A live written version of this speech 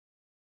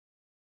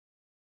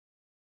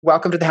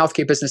Welcome to the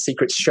Healthcare Business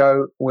Secrets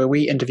Show, where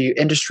we interview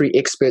industry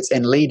experts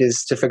and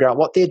leaders to figure out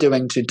what they're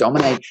doing to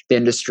dominate the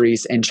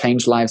industries and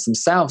change lives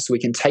themselves, so we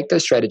can take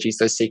those strategies,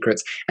 those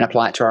secrets, and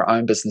apply it to our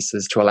own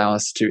businesses to allow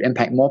us to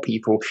impact more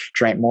people,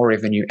 generate more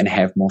revenue, and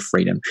have more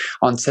freedom.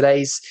 On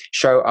today's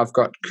show, I've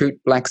got Kute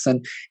Blackson.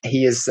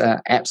 He is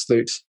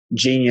absolute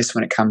genius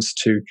when it comes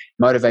to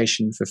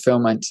motivation,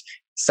 fulfillment,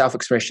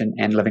 self-expression,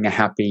 and living a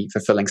happy,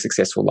 fulfilling,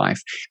 successful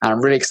life. And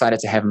I'm really excited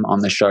to have him on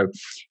the show.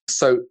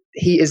 So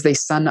he is the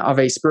son of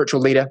a spiritual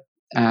leader.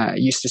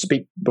 Used to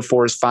speak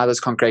before his father's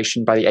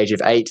congregation by the age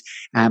of 8.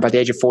 By the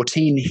age of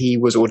 14, he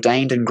was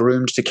ordained and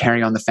groomed to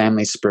carry on the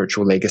family's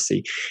spiritual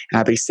legacy.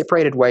 But he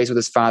separated ways with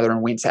his father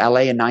and went to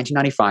LA in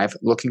 1995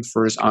 looking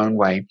for his own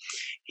way.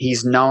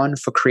 He's known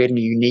for creating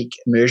a unique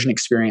immersion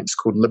experience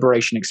called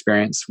Liberation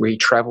Experience, where he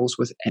travels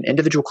with an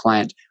individual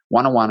client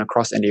one-on-one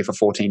across India for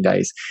 14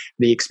 days.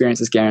 The experience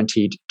is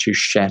guaranteed to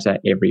shatter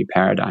every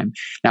paradigm.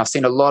 Now, I've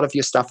seen a lot of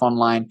your stuff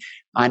online.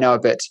 I know a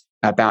bit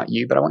about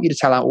you, but I want you to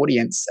tell our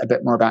audience a bit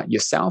more about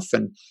yourself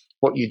and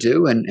what you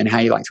do and how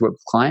you like to work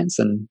with clients.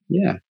 And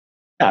yeah.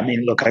 I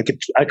mean, look, I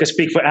could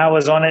speak for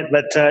hours on it,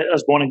 but I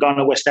was born in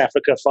Ghana, West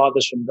Africa.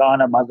 Father's from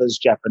Ghana, mother's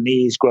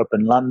Japanese, grew up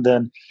in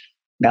London.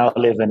 Now I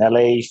live in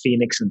LA,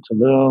 Phoenix, and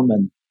Tulum,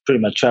 and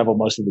pretty much travel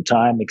most of the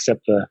time,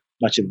 except for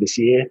much of this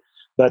year.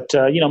 But,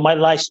 my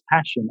life's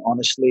passion,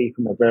 honestly,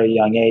 from a very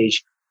young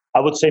age, I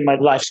would say my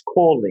life's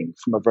calling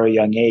from a very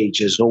young age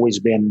has always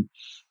been,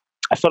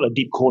 I felt a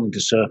deep calling to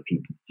serve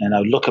people. And I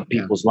would look at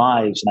people's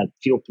lives and I'd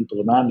feel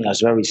people around me. I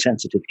was a very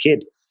sensitive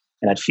kid.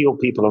 And I'd feel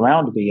people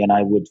around me and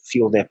I would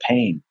feel their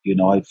pain.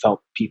 I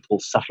felt people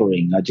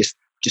suffering. I just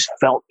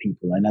felt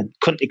people. And I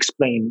couldn't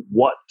explain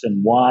what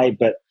and why,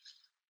 but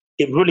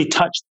it really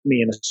touched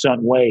me in a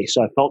certain way.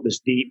 So I felt this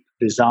deep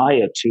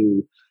desire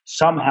to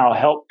somehow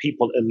help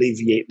people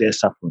alleviate their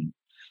suffering.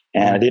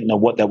 And I didn't know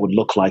what that would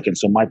look like. And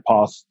so my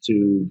path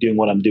to doing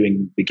what I'm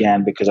doing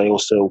began because I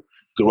also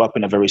grew up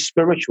in a very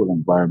spiritual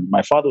environment.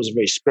 My father was a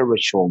very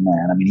spiritual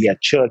man. I mean, he had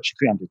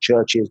 300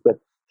 churches, but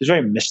he was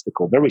very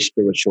mystical, very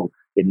spiritual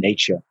in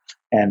nature.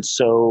 And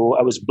so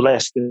I was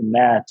blessed in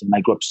that. And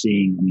I grew up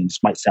seeing, this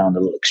might sound a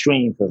little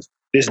extreme for a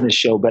business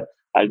show, but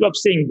I grew up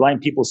seeing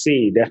blind people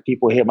see, deaf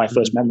people hear. My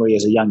first memory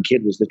as a young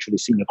kid was literally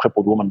seeing a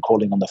crippled woman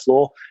crawling on the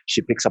floor.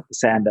 She picks up the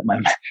sand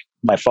that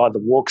my father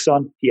walks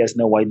on. He has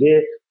no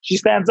idea. She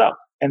stands up.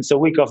 And so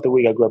week after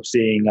week, I grew up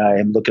seeing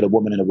him look at a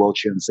woman in a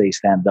wheelchair and say,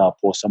 stand up,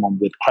 or someone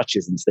with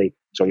crutches and say,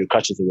 throw your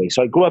crutches away.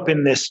 So I grew up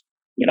in this,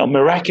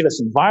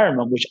 miraculous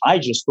environment, which I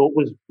just thought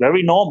was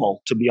very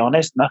normal, to be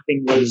honest.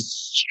 Nothing was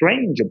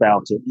strange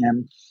about it.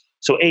 And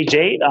so age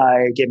 8,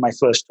 I gave my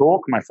first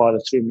talk. My father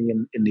threw me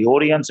in the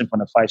audience in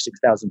front of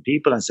 5,000-6,000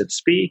 people and said,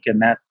 speak.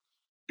 And that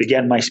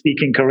began my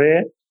speaking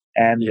career.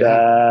 And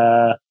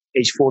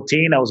age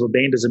 14, I was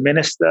ordained as a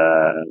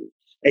minister.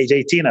 Age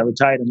 18, I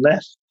retired and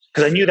left.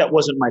 Because I knew that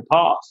wasn't my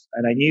path.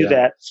 And I knew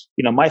that,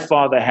 my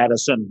father had a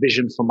certain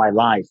vision for my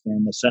life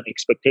and a certain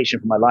expectation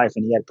for my life.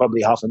 And he had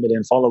probably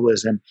 500,000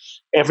 followers. And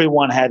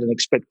everyone had an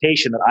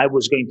expectation that I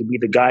was going to be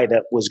the guy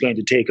that was going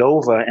to take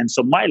over. And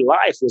so my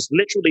life was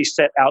literally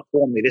set out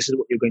for me. This is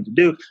what you're going to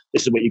do.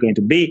 This is what you're going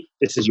to be.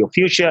 This is your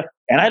future.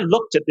 And I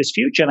looked at this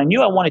future and I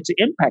knew I wanted to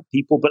impact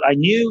people, but I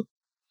knew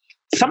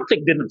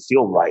something didn't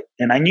feel right.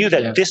 And I knew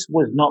that this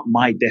was not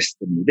my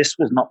destiny. This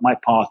was not my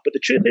path. But the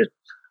truth is,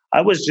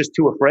 I was just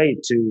too afraid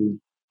to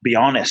be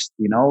honest,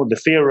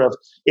 the fear of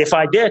if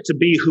I dare to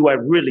be who I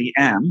really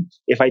am,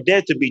 if I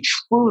dare to be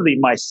truly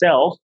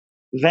myself,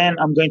 then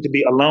I'm going to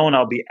be alone.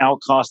 I'll be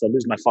outcast. I'll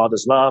lose my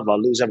father's love.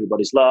 I'll lose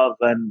everybody's love.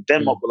 And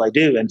then what will I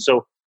do? And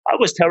so I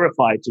was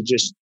terrified to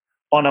just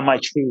honor my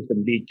truth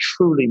and be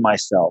truly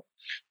myself.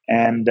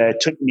 And it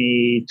took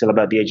me till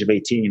about the age of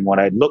 18. When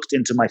I looked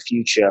into my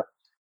future,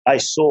 I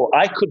saw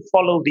I could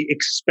follow the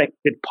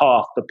expected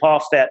path, the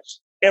path that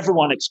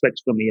everyone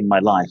expects from me in my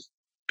life.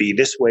 Be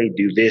this way,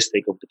 do this,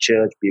 take up the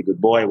church, be a good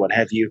boy, what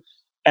have you.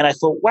 And I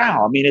thought,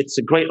 wow, it's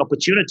a great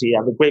opportunity. I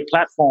have a great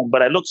platform.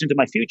 But I looked into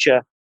my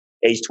future,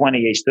 age 20,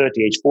 age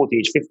 30, age 40,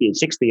 age 50, age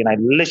 60, and I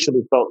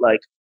literally felt like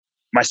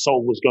my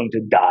soul was going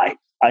to die.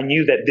 I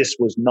knew that this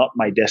was not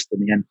my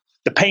destiny. And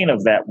the pain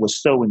of that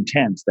was so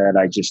intense that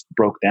I just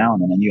broke down.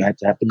 And I knew I had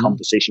to have the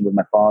conversation with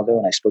my father.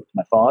 And I spoke to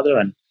my father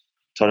and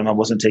told him I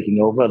wasn't taking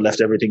over,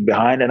 left everything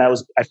behind. And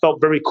I felt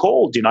very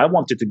cold. I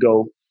wanted to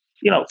go.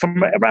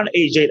 From around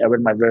age 8, I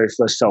read my very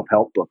first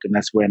self-help book, and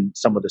that's when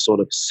some of the sort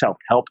of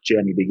self-help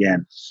journey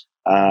began.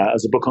 It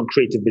was a book on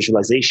creative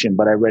visualization,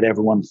 but I read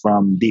everyone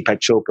from Deepak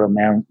Chopra,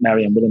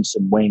 Marianne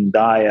Williamson, Wayne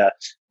Dyer,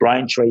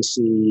 Brian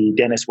Tracy,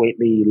 Dennis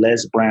Waitley,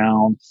 Les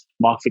Brown,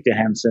 Mark Victor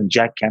Hansen,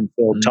 Jack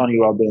Canfield, Tony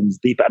Robbins,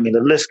 Deepak. The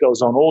list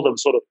goes on, all the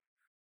sort of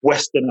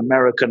Western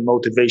American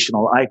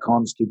motivational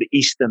icons to the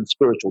Eastern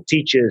spiritual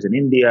teachers in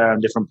India and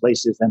different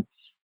places. And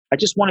I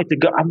just wanted to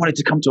go. I wanted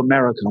to come to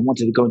America. I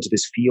wanted to go into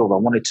this field. I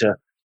wanted to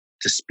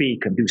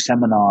speak and do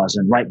seminars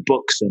and write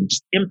books and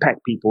just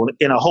impact people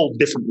in a whole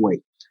different way.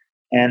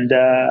 And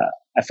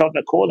I felt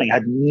that calling. I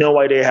had no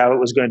idea how it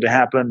was going to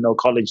happen. No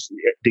college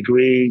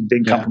degree.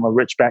 Didn't come from a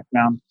rich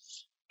background,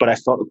 but I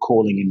felt a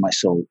calling in my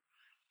soul.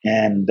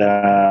 And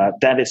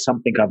that is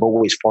something I've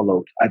always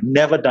followed. I've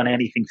never done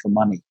anything for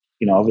money.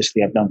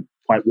 Obviously I've done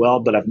quite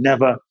well, but I've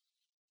never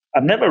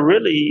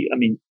really,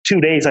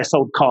 2 days I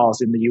sold cars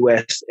in the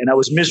US and I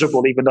was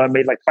miserable, even though I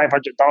made like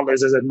 $500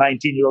 as a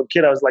 19-year-old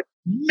kid. I was like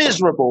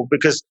miserable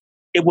because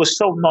it was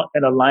so not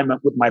in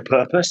alignment with my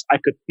purpose. I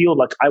could feel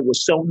like I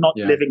was so not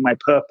living my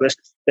purpose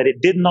that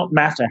it did not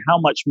matter how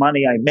much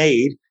money I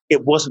made.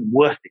 It wasn't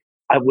worth it.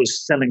 I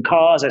was selling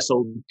cars. I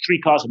sold 3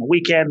 cars on a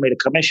weekend, made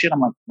a commission. I'm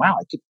like, wow,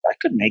 I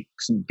could make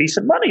some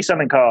decent money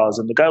selling cars.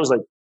 And the guy was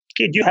like,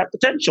 kid, you have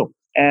potential.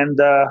 And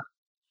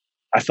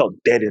I felt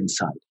dead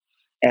inside.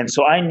 And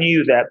so I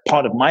knew that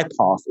part of my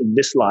path in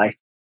this life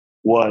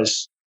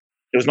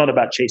it was not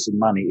about chasing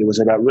money. It was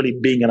about really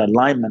being in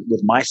alignment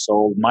with my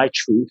soul, my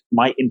truth,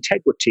 my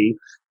integrity,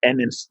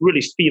 and then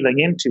really feeling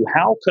into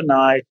how can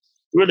I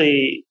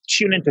really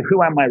tune into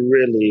who am I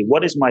really?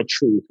 What is my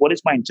truth? What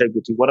is my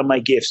integrity? What are my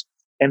gifts?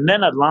 And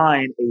then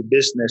align a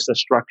business, a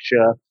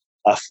structure,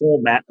 a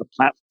format, a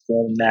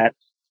platform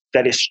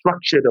that is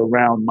structured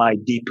around my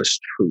deepest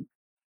truth.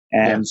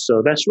 And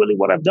so that's really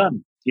what I've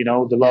done,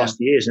 the last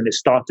years. And it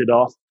started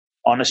off,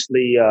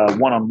 honestly,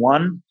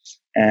 one-on-one.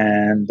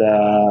 And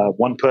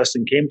one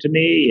person came to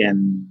me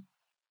and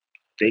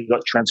they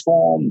got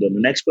transformed. And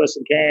the next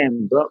person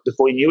came. But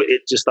before you knew it,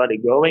 it just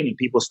started growing. And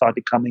people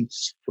started coming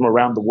from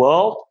around the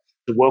world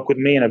to work with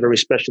me in a very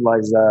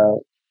specialized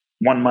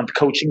 1-month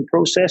coaching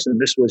process. And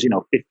this was,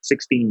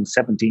 16,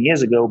 17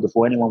 years ago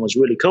before anyone was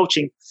really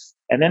coaching.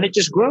 And then it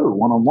just grew,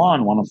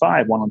 one-on-one,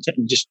 1-on-5,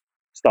 1-on-10, just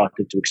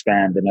started to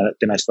expand. And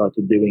then I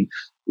started doing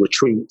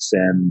retreats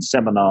and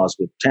seminars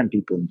with 10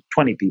 people,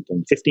 20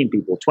 people, 15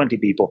 people, 20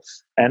 people.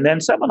 And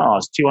then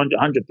seminars, 200,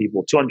 100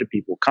 people, 200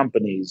 people,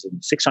 companies,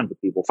 and 600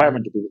 people,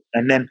 500 people.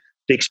 And then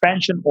the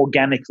expansion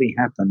organically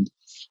happened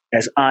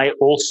as I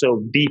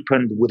also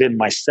deepened within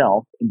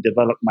myself and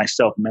developed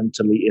myself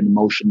mentally and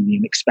emotionally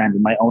and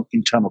expanded my own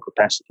internal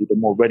capacity. The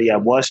more ready I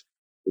was,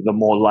 the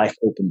more life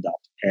opened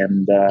up.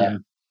 And I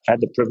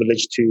had the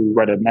privilege to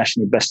write a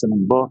nationally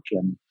best-selling book.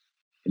 And,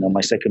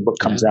 my second book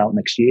comes out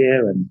next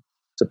year. And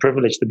it's a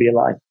privilege to be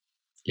alive.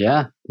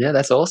 Yeah,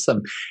 that's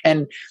awesome.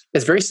 And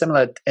it's very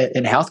similar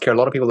in healthcare. A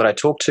lot of people that I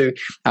talk to,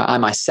 I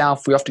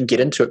myself, we often get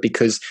into it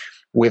because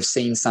we've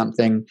seen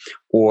something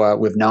or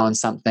we've known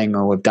something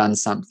or we've done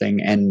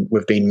something and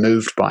we've been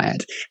moved by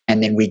it.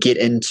 And then we get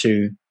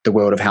into the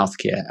world of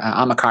healthcare.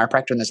 I'm a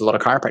chiropractor and there's a lot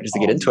of chiropractors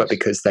that get into it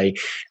because they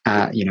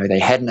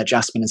had an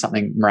adjustment and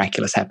something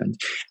miraculous happened.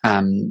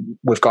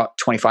 We've got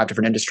 25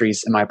 different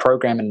industries in my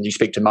program and you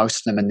speak to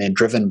most of them and they're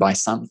driven by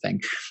something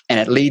and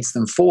it leads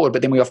them forward.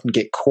 But then we often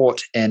get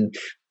caught in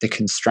the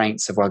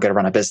constraints of, well, I've got to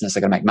run a business,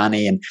 I've got to make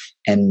money.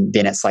 And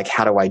then it's like,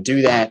 how do I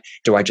do that?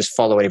 Do I just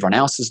follow what everyone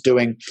else is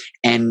doing?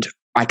 And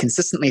I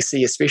consistently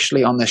see,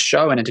 especially on this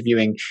show and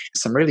interviewing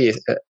some really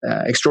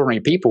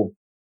extraordinary people,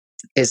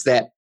 is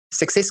that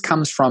success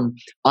comes from,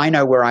 I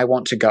know where I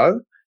want to go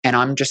and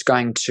I'm just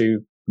going to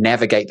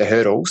navigate the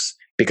hurdles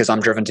because I'm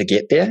driven to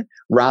get there,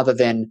 rather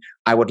than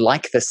I would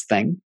like this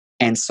thing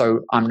and so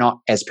I'm not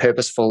as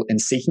purposeful in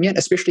seeking it,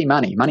 especially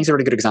money. Money's a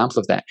really good example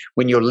of that.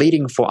 When you're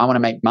leading for, I want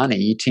to make money,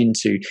 you tend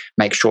to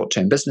make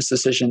short-term business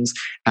decisions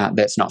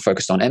that's not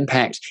focused on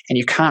impact, and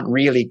you can't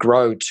really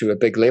grow to a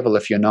big level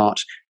if you're not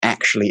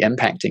actually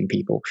impacting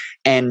people.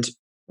 And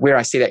where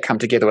I see that come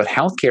together with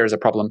healthcare as a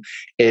problem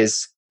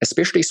is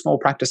especially small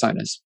practice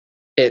owners.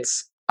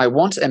 It's, I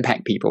want to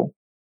impact people.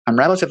 I'm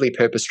relatively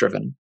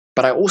purpose-driven,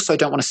 but I also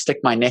don't want to stick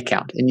my neck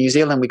out. In New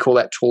Zealand, we call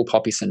that tall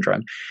poppy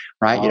syndrome,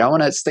 right? Oh. You don't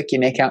want to stick your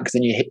neck out because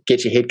then you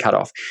get your head cut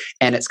off.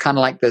 And it's kind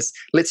of like this,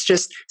 let's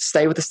just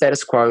stay with the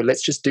status quo.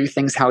 Let's just do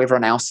things how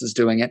everyone else is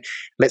doing it.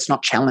 Let's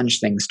not challenge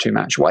things too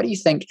much. Why do you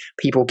think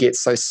people get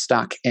so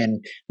stuck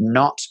in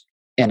not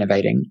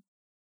innovating,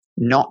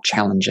 not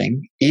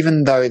challenging,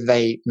 even though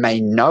they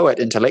may know it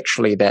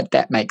intellectually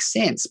that makes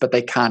sense, but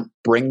they can't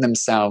bring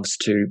themselves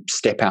to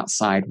step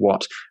outside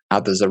what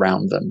others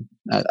around them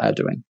are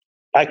doing?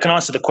 I can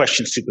answer the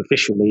question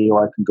superficially,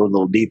 or I can go a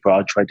little deeper.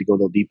 I'll try to go a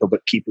little deeper,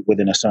 but keep it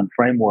within a certain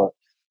framework.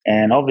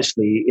 And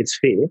obviously, it's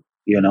fear.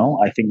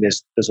 I think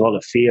there's a lot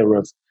of fear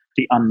of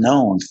the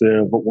unknown,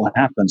 fear of what will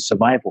happen,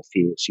 survival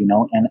fears.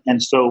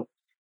 And so,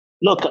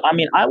 look,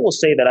 I will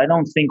say that I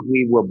don't think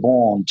we were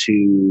born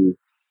to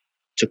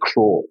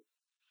crawl.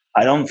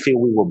 I don't feel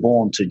we were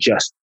born to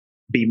just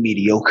be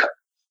mediocre.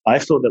 I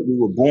feel that we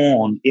were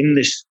born in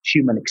this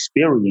human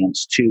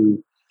experience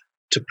to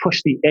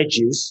push the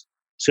edges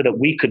so that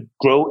we could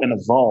grow and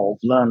evolve,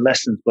 learn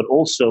lessons, but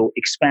also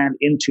expand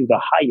into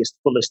the highest,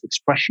 fullest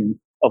expression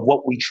of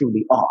what we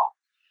truly are.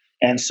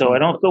 And so I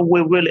don't feel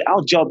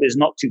our job is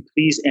not to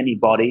please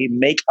anybody,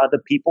 make other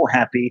people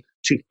happy,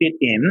 to fit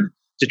in.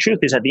 The truth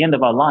is, at the end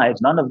of our lives,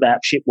 none of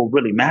that shit will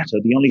really matter.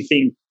 The only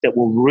thing that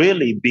will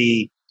really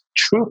be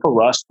true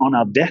for us on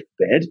our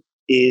deathbed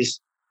is,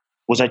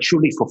 was I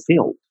truly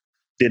fulfilled?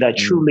 Did I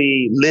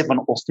truly live an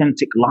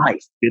authentic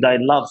life? Did I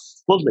love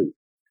fully?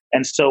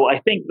 And so I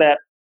think that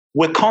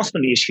we're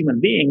constantly, as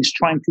human beings,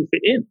 trying to fit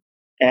in.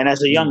 And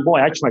as a young boy,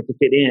 I tried to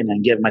fit in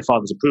and get my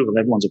father's approval,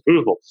 everyone's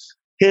approval.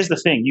 here's the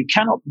thing. You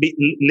cannot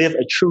live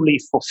a truly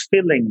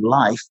fulfilling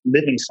life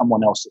living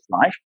someone else's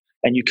life.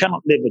 And you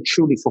cannot live a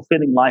truly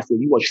fulfilling life where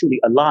you are truly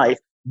alive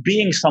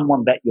being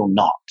someone that you're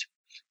not.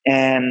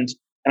 And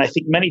I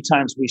think many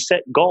times we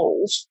set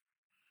goals,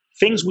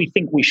 things we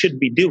think we should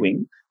be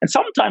doing, and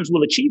sometimes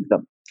we'll achieve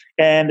them.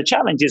 And the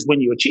challenge is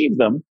when you achieve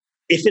them,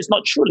 if it's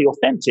not truly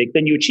authentic,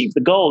 then you achieve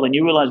the goal and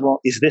you realize, well,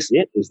 is this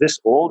it? Is this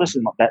all? This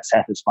is not that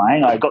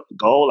satisfying. I got the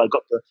goal.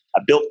 I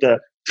built the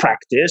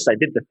practice. I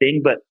did the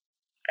thing, but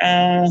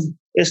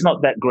it's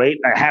not that great.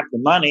 I have the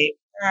money.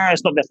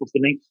 It's not that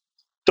fulfilling.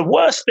 The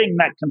worst thing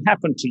that can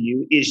happen to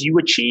you is you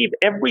achieve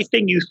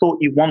everything you thought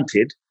you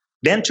wanted,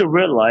 then to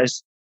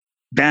realize,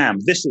 damn,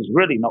 this is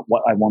really not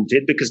what I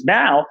wanted. Because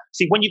now,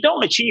 see, when you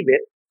don't achieve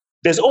it,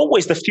 there's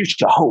always the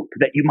future hope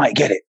that you might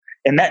get it.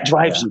 And that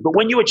drives you. But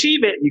when you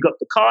achieve it, you got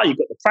the car, you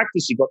got the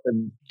practice, you got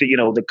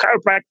the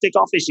chiropractic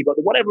office, you got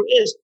the whatever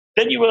it is,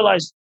 then you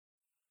realize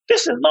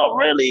this is not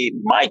really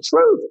my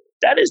truth.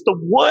 That is the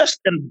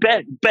worst and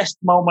best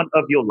moment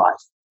of your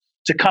life,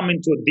 to come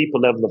into a deeper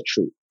level of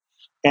truth.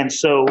 And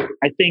so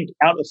I think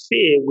out of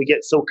fear, we get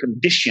so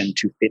conditioned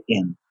to fit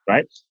in,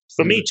 right?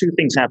 For me, two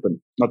things happen,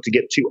 not to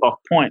get too off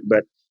point,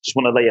 but just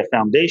want to lay a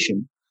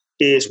foundation,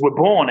 is we're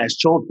born as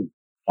children,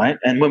 right?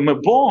 And when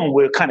we're born,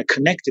 we're kind of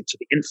connected to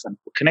the infant.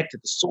 We're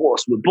connected to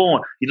source. We're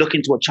born. You look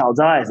into a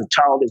child's eyes, the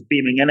child is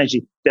beaming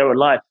energy. They're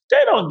alive.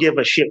 They don't give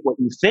a shit what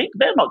you think.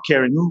 They're not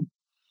caring.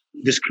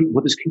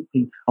 What is cute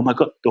thing? Oh my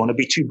God, don't want to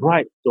be too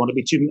bright. Don't want to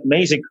be too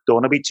amazing. Don't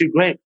want to be too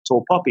great.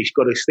 Tall poppy, she's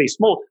got to stay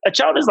small. A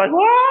child is like,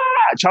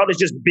 ah! A child is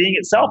just being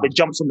itself. It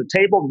jumps on the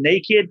table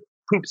naked,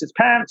 poops its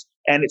pants,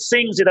 and it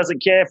sings. It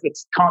doesn't care if it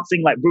can't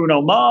sing like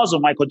Bruno Mars or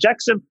Michael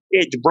Jackson.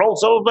 It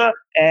rolls over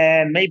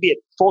and maybe it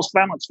falls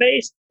flat on its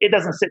face. It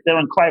doesn't sit there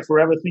and cry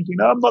forever thinking,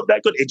 no, I'm not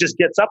that good. It just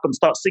gets up and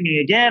starts singing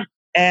again.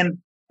 And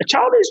a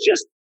child is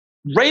just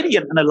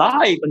radiant and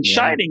alive and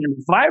shining and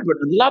vibrant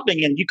and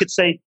loving. And you could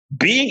say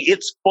being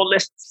its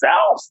fullest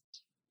self.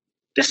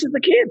 This is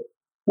the kid.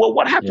 Well,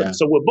 what happens? Yeah.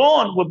 So we're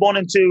born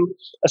into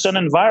a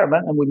certain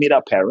environment and we meet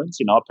our parents.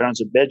 Our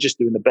parents, they're just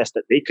doing the best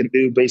that they can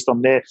do based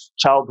on their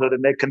childhood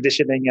and their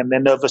conditioning and their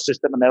nervous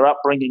system and their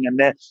upbringing and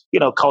their,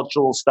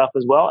 cultural stuff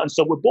as well. And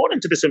so we're born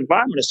into this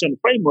environment, a certain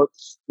framework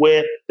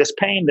where there's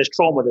pain, there's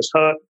trauma, there's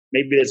hurt,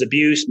 maybe there's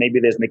abuse, maybe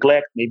there's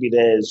neglect, maybe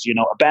there's,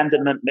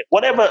 abandonment,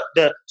 whatever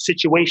the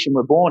situation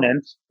we're born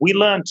in, we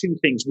learn two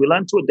things. We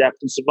learn to adapt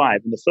and survive.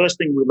 And the first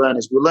thing we learn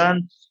is we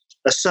learn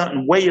a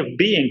certain way of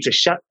being to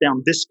shut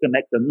down,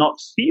 disconnect, and not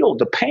feel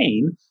the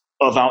pain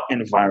of our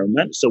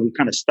environment. So we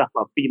kind of stuff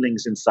our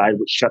feelings inside,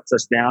 which shuts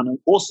us down. And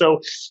also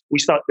we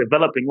start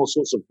developing all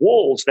sorts of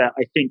walls that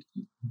I think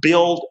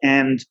build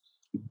and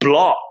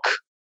block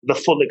the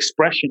full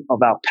expression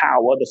of our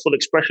power, the full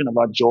expression of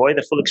our joy,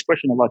 the full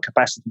expression of our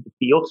capacity to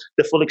feel,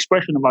 the full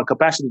expression of our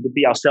capacity to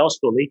be ourselves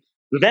fully.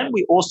 Then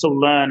we also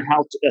learn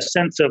a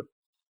sense of,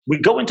 we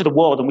go into the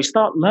world and we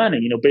start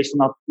learning, based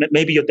on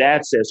maybe your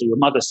dad says or your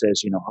mother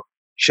says,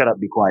 shut up,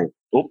 be quiet.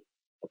 Oh,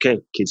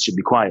 okay, kids should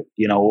be quiet.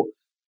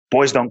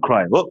 Boys don't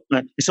cry. Oh,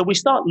 so we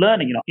start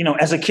learning,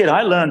 as a kid,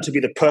 I learned to be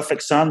the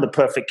perfect son, the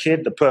perfect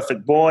kid, the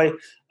perfect boy,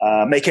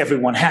 make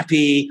everyone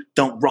happy,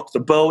 don't rock the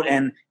boat.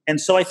 And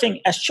so I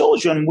think as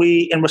children,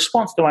 in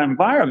response to our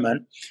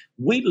environment,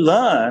 we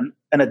learn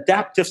an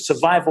adaptive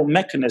survival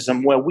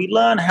mechanism where we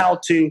learn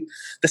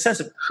the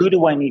sense of who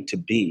do I need to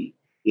be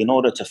in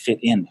order to fit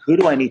in? Who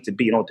do I need to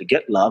be in order to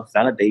get love,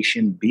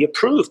 validation, be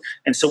approved?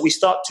 And so we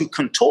start to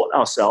contort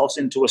ourselves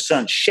into a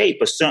certain shape,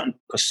 a certain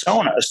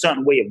persona, a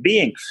certain way of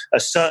being, a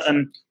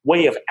certain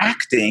way of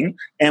acting.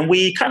 And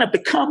we kind of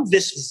become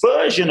this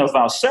version of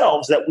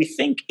ourselves that we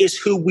think is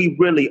who we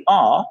really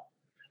are,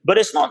 but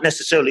it's not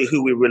necessarily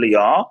who we really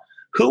are.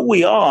 Who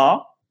we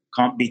are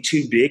can't be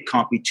too big,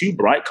 can't be too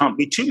bright, can't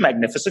be too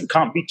magnificent,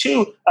 can't be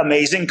too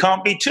amazing,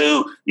 can't be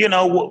too,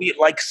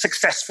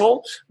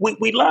 successful.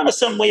 We learn a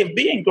certain way of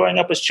being growing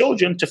up as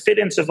children to fit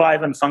in,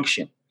 survive, and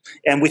function.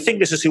 And we think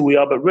this is who we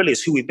are, but really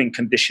it's who we've been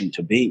conditioned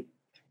to be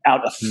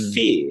out of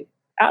fear.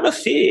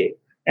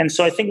 And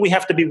so I think we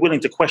have to be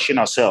willing to question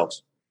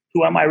ourselves.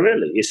 Who am I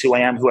really? Is who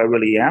I am who I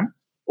really am?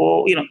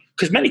 Or,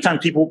 because many times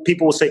people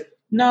will say,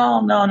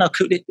 no,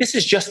 Kute, this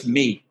is just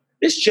me.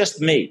 It's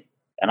just me.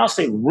 And I'll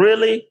say,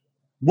 really?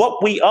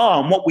 What we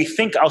are and what we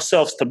think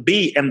ourselves to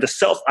be and the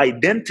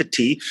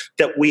self-identity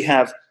that we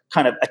have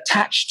kind of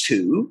attached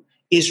to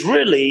is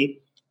really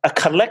a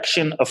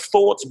collection of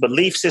thoughts,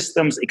 belief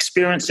systems,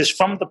 experiences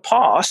from the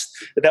past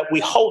that we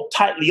hold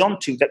tightly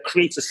onto that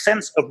creates a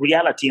sense of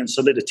reality and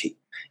solidity.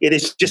 It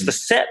is just a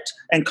set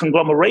and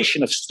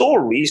conglomeration of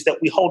stories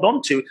that we hold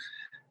onto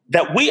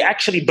that we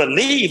actually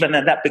believe, and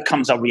then that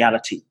becomes our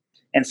reality.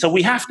 And so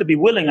we have to be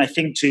willing, I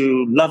think,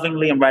 to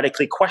lovingly and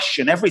radically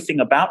question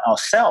everything about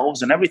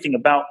ourselves and everything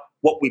about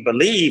what we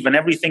believe and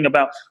everything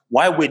about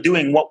why we're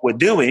doing what we're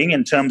doing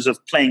in terms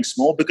of playing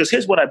small. Because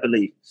here's what I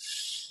believe.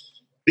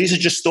 These are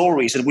just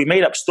stories, and we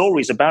made up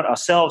stories about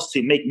ourselves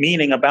to make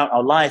meaning about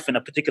our life in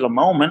a particular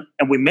moment,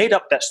 and we made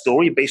up that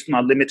story based on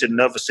our limited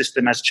nervous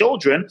system as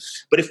children.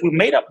 But if we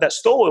made up that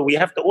story, we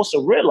have to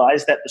also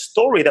realize that the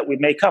story that we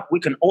make up,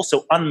 we can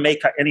also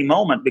unmake at any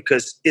moment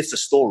because it's a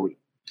story.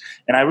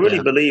 And I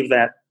really believe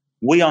that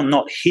we are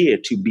not here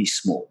to be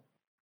small.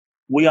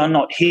 We are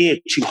not here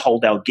to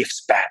hold our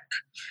gifts back.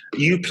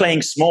 You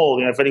playing small,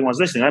 if anyone's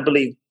listening, I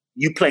believe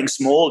you playing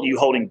small, you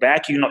holding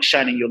back, you not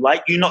shining your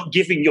light, you not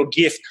giving your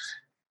gift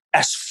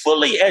as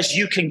fully as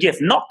you can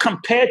give, not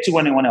compared to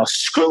anyone else.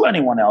 Screw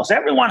anyone else.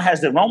 Everyone has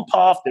their own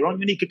path, their own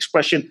unique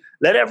expression.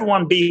 Let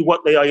everyone be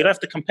what they are. You don't have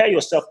to compare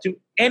yourself to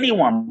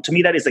anyone. To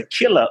me, that is a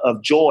killer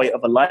of joy,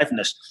 of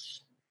aliveness.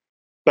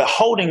 But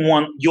holding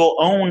your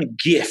own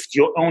gift,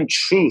 your own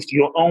truth,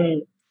 your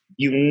own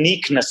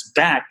uniqueness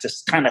back to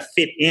kind of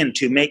fit in,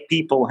 to make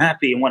people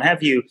happy and what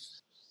have you,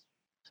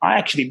 I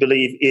actually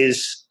believe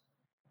is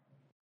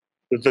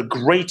the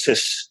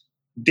greatest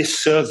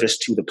disservice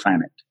to the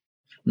planet.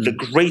 The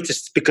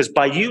greatest, because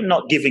by you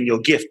not giving your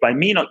gift, by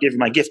me not giving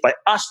my gift, by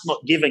us not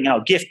giving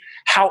our gift,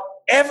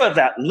 however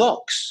that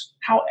looks,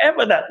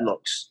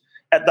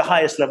 at the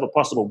highest level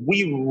possible,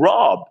 we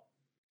rob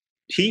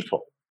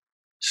people,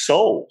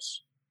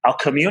 souls, our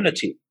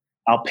community,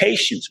 our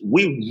patients.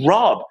 We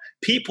rob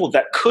people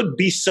that could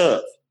be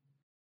served.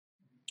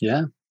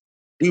 Yeah.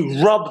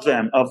 We rob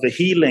them of the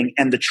healing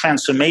and the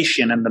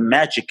transformation and the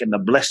magic and the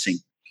blessing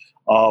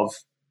of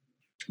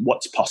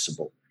what's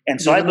possible. And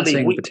so I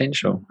believe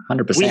potential,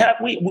 100%.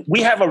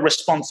 We have a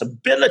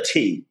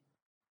responsibility,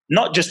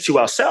 not just to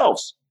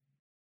ourselves,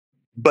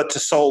 but to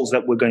souls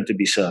that we're going to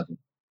be serving.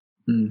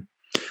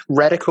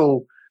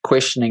 Radical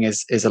questioning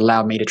is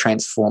allowed me to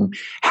transform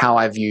how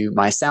I view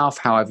myself,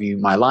 how I view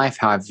my life,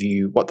 how I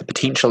view what the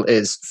potential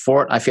is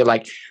for it. I feel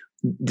like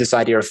this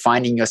idea of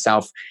finding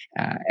yourself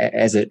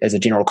as a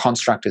general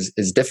construct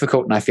is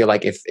difficult. And I feel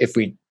like if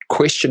we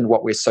question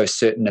what we're so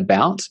certain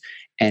about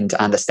and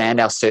understand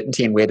our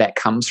certainty and where that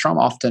comes from,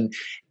 often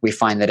we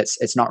find that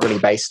it's not really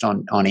based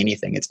on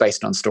anything. It's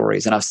based on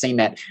stories. And I've seen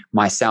that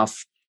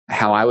myself,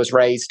 how I was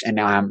raised, and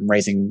now I'm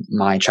raising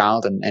my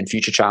child and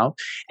future child,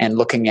 and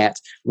looking at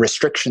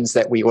restrictions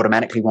that we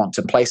automatically want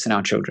to place in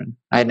our children.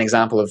 I had an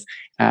example of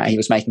he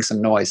was making some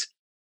noise,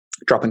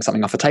 dropping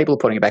something off a table,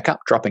 putting it back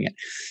up, dropping it.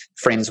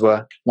 Friends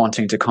were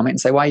wanting to comment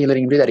and say, "Why are you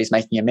letting him do that? He's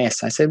making a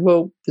mess." I said,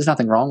 "Well, there's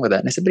nothing wrong with it."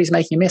 And they said, "But he's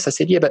making a mess." I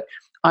said, "Yeah, but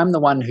I'm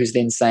the one who's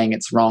then saying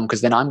it's wrong,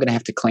 because then I'm going to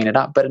have to clean it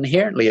up. But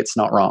inherently it's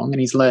not wrong.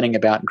 And he's learning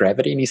about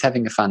gravity and he's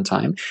having a fun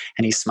time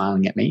and he's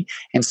smiling at me.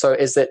 And so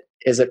is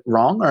it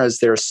wrong, or is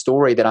there a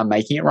story that I'm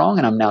making it wrong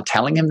and I'm now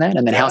telling him that?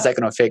 And then how's that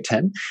going to affect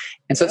him?"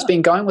 And so it's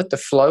been going with the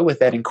flow with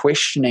that and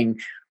questioning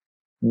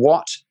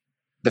what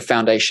the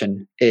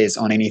foundation is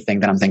on anything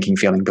that I'm thinking,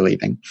 feeling,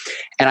 believing.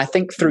 And I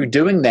think through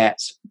doing that,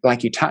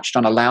 like you touched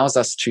on, allows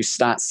us to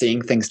start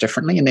seeing things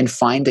differently and then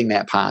finding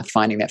that path,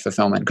 finding that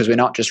fulfillment, because we're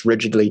not just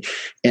rigidly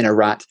in a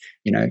rut,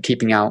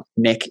 keeping our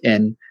neck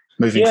in,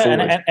 moving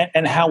forward.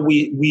 And how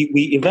we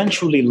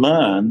eventually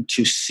learn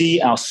to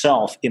see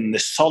ourselves in the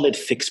solid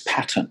fixed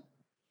pattern.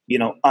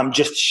 I'm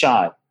just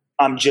shy.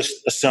 I'm just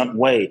a certain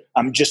way.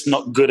 I'm just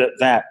not good at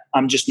that.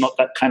 I'm just not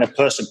that kind of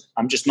person.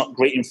 I'm just not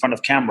great in front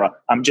of camera.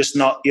 I'm just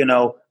not,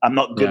 I'm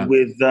not good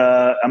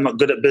I'm not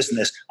good at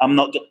business.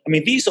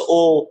 These are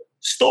all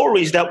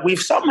stories that we've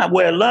somehow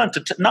learned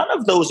none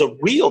of those are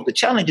real. The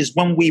challenge is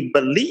when we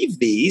believe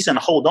these and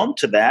hold on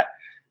to that,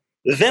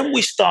 then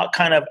we start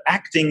kind of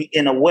acting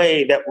in a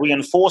way that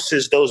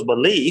reinforces those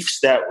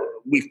beliefs that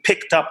we've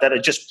picked up, that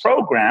are just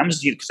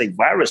programs. You could say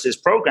viruses,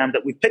 programs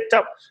that we've picked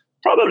up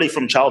probably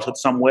from childhood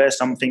somewhere,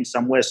 something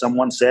somewhere,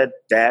 someone said,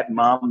 dad,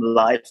 mom,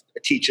 life, a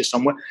teacher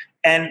somewhere.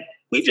 And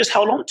we've just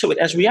held on to it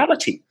as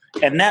reality.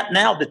 And that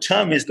now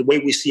determines the way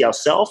we see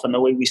ourselves and the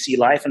way we see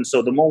life. And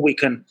so the more we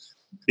can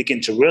begin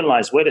to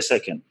realize, wait a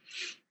second,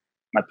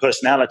 my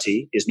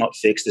personality is not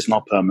fixed, it's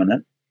not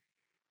permanent.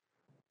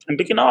 And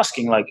begin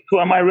asking, who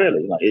am I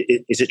really?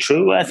 Is it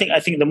true? I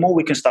think the more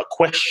we can start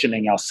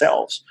questioning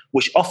ourselves,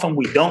 which often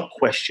we don't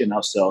question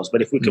ourselves,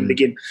 but if we can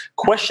begin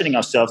questioning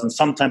ourselves, and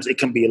sometimes it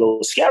can be a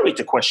little scary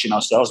to question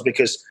ourselves,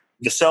 because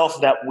the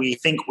self that we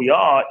think we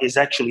are is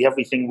actually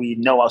everything we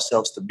know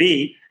ourselves to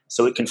be.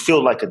 So it can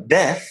feel like a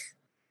death,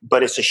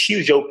 but it's a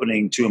huge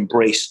opening to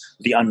embrace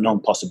the unknown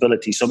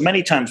possibility. So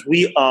many times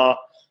we are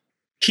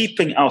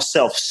keeping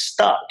ourselves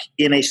stuck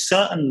in a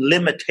certain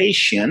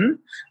limitation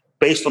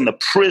based on the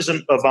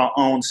prison of our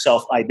own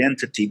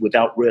self-identity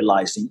without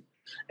realizing.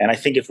 And I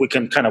think if we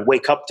can kind of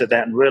wake up to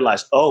that and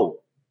realize, it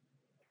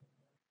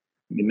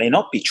may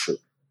not be true,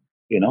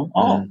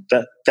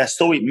 that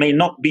story may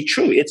not be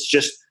true. It's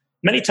just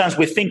many times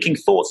we're thinking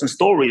thoughts and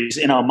stories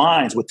in our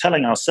minds. We're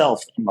telling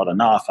ourselves, I'm not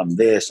enough, I'm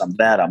this, I'm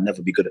that, I'll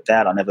never be good at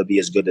that, I'll never be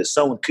as good as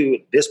so and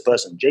Kute, this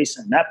person,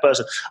 Jason, that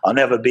person, I'll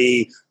never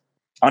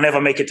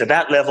make it to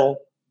that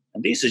level.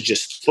 And these are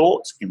just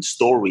thoughts and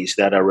stories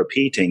that are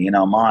repeating in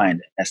our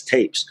mind as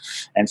tapes.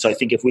 And so I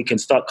think if we can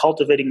start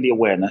cultivating the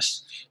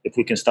awareness, if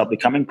we can start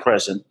becoming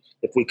present,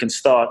 if we can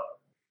start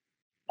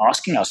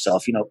asking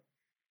ourselves,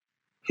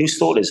 whose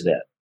thought is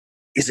that?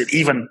 Is it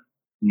even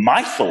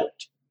my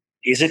thought?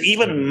 Is it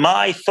even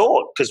my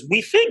thought? Because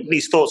we think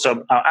these thoughts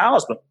are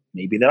ours, but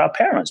maybe they're our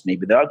parents,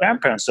 maybe they're our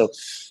grandparents. So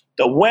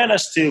the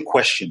awareness to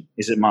question,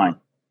 is it mine?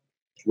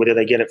 Where did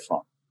I get it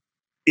from?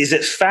 Is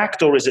it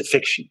fact or is it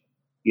fiction?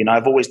 You know,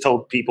 I've always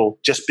told people,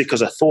 just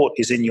because a thought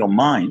is in your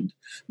mind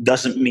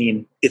doesn't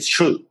mean it's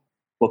true.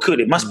 Well,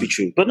 it must be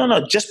true. But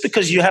no, just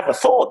because you have a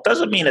thought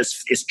doesn't mean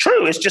it's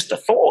true. It's just a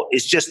thought.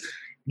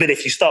 But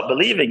if you start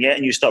believing it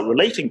and you start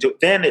relating to it,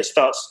 then it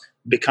starts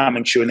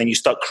becoming true. And then you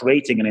start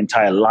creating an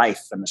entire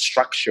life and a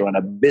structure and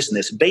a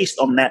business based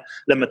on that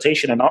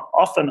limitation. And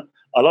often,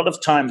 a lot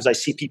of times I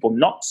see people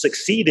not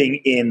succeeding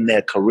in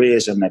their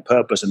careers and their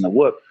purpose and their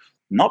work,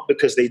 not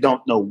because they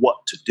don't know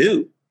what to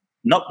do,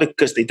 not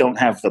because they don't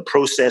have the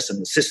process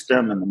and the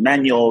system and the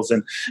manuals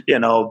and, you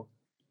know,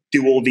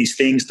 do all these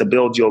things to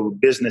build your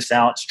business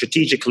out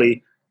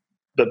strategically,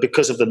 but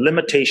because of the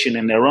limitation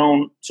in their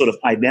own sort of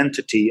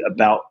identity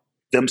about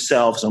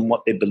themselves and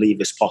what they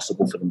believe is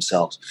possible for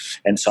themselves.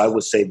 And so I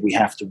would say we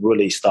have to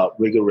really start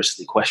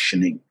rigorously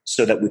questioning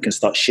so that we can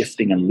start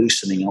shifting and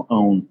loosening our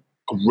own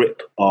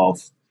grip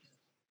of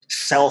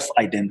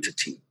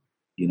self-identity,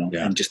 you know,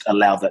 and just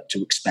allow that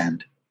to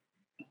expand.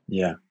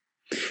 Yeah.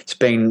 It's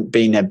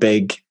been a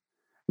big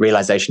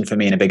realization for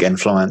me and a big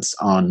influence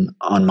on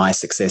my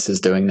successes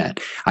doing that.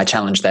 I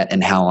challenged that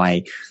in how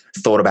I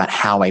thought about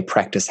how a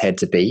practice had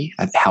to be,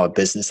 how a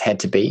business had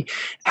to be,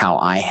 how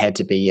I had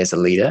to be as a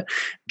leader,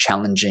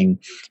 challenging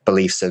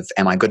beliefs of,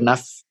 am I good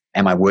enough?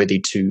 Am I worthy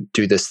to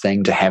do this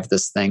thing, to have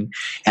this thing?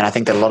 And I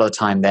think that a lot of the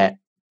time that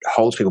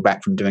holds people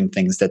back from doing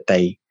things that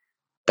they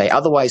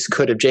otherwise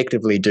could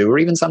objectively do, or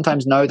even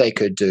sometimes know they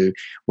could do,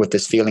 with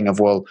this feeling of,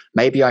 well,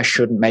 maybe I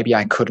shouldn't, maybe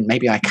I couldn't,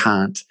 maybe I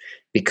can't,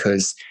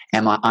 because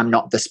I'm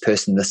not this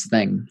person, this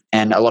thing.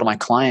 And a lot of my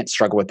clients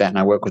struggle with that, and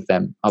I work with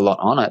them a lot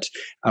on it,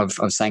 of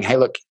saying, hey,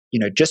 look, you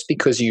know, just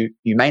because you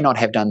may not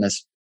have done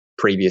this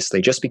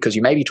previously, just because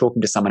you may be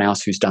talking to someone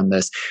else who's done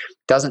this,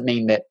 doesn't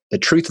mean that the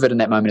truth of it in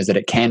that moment is that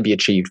it can be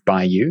achieved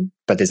by you,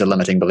 but there's a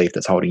limiting belief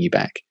that's holding you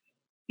back.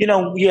 You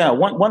know, yeah,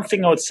 one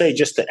thing I would say,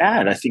 just to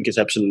add, I think is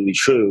absolutely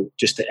true,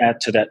 just to add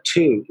to that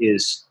too,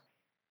 is,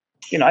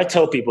 you know, I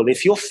tell people,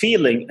 if you're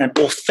feeling an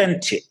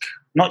authentic,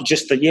 not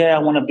just I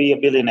want to be a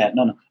billionaire,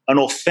 no, an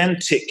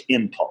authentic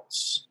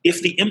impulse.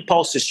 If the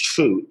impulse is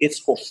true,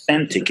 it's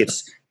authentic,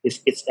 it's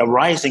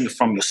arising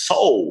from your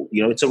soul,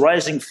 you know, it's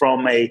arising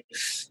from a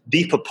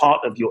deeper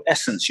part of your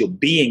essence, your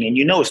being. And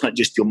you know, it's not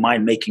just your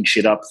mind making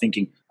shit up,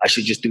 thinking I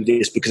should just do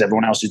this because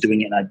everyone else is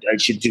doing it. And I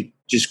should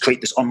just create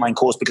this online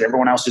course because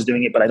everyone else is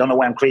doing it, but I don't know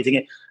why I'm creating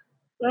it.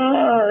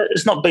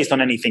 It's not based on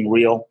anything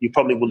real. You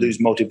probably will lose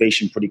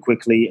motivation pretty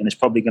quickly, and it's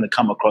probably going to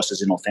come across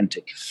as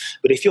inauthentic.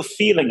 But if you're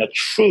feeling a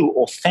true,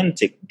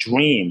 authentic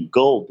dream,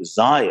 goal,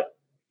 desire,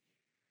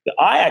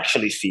 I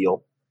actually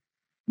feel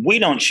we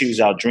don't choose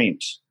our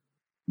dreams.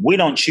 We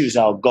don't choose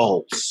our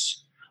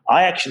goals.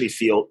 I actually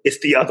feel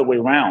it's the other way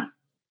around.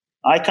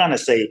 I kind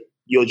of say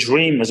your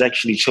dream has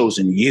actually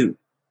chosen you.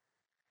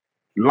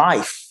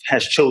 Life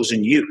has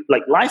chosen you.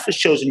 Like, life has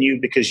chosen you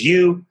because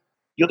you're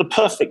the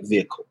perfect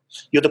vehicle.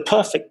 You're the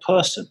perfect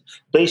person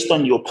based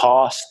on your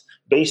past,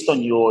 based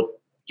on your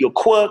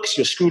quirks,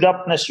 your screwed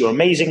upness, your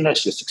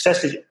amazingness, your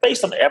successes,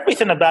 based on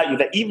everything about you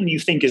that even you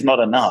think is not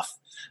enough.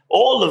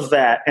 All of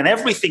that and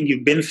everything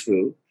you've been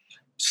through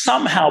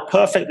somehow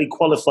perfectly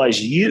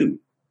qualifies you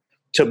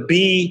to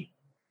be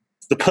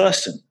the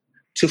person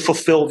to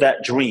fulfill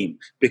that dream.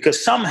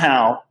 Because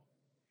somehow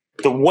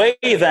the way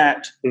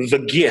that the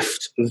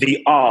gift,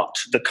 the art,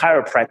 the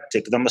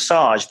chiropractic, the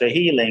massage, the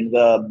healing,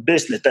 the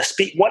business, the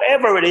speak,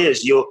 whatever it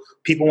is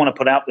people want to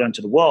put out there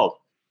into the world,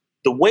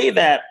 the way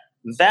that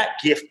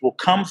gift will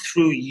come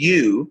through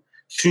you,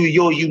 through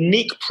your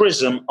unique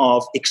prism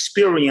of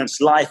experience,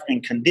 life,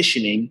 and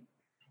conditioning,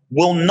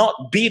 will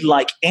not be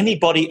like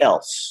anybody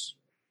else.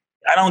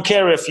 I don't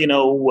care if,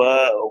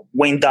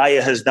 Wayne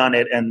Dyer has done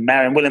it and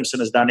Marianne Williamson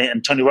has done it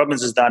and Tony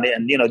Robbins has done it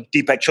and,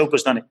 Deepak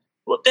Chopra's done it.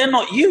 Well, they're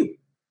not you.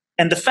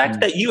 And the fact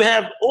that you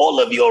have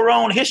all of your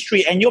own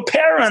history and your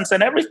parents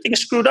and everything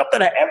screwed up,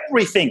 that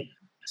everything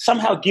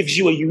somehow gives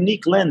you a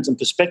unique lens and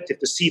perspective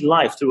to see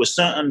life through a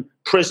certain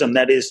prism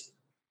that is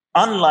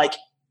unlike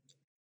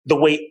the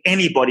way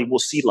anybody will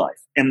see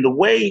life. And the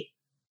way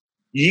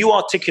you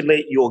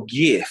articulate your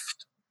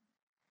gift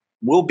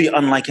will be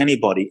unlike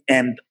anybody.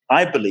 And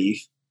I believe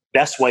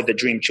that's why the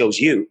dream chose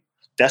you.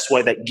 That's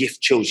why that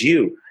gift chose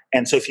you.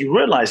 And so if you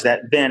realize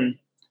that, then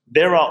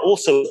there are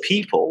also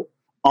people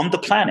on the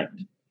planet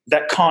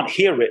that can't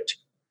hear it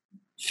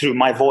through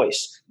my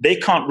voice. They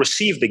can't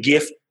receive the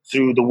gift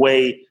through the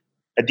way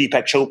a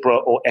Deepak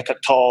Chopra or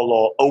Eckhart Tolle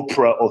or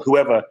Oprah or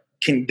whoever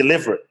can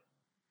deliver it.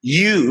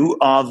 You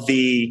are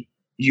the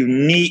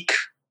unique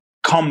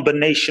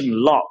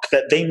combination lock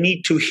that they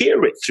need to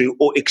hear it through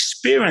or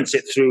experience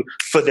it through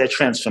for their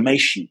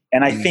transformation.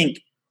 And I think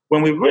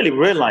when we really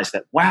realize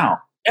that, wow,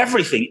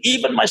 everything,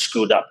 even my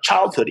screwed up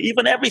childhood,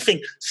 even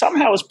everything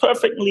somehow has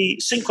perfectly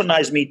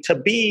synchronized me to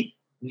be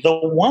the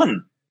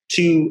one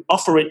to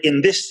offer it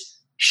in this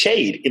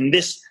shade, in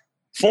this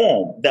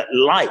form, that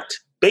light.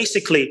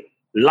 Basically,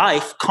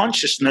 life,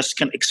 consciousness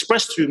can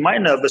express through my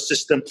nervous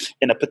system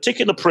in a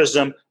particular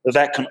prism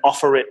that can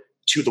offer it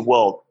to the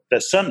world,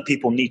 that certain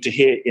people need to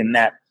hear in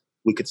that,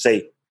 we could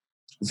say,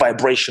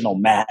 vibrational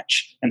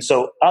match. And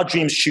so our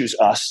dreams choose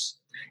us.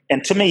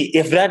 And to me,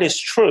 if that is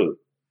true,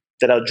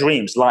 that our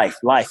dreams, life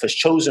has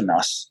chosen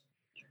us,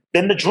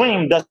 then the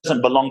dream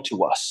doesn't belong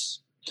to us.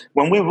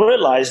 When we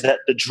realize that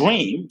the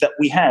dream that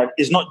we have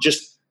is not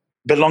just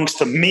belongs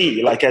to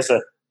me, like as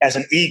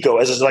an ego,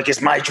 as like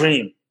it's my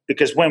dream.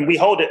 Because when we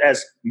hold it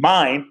as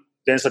mine,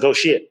 then it's like, oh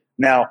shit,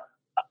 now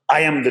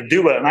I am the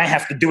doer and I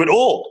have to do it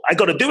all. I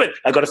got to do it.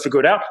 I got to figure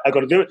it out. I got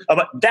to do it.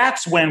 But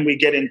that's when we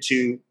get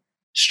into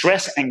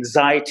stress,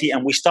 anxiety,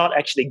 and we start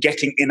actually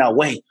getting in our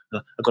way. I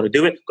got to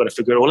do it. Got to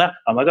figure it all out.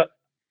 Oh my God.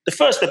 The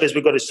first step is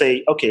we've got to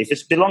say, okay, if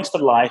it belongs to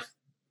life,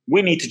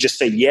 we need to just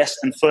say yes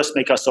and first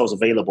make ourselves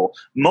available.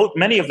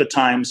 Many of the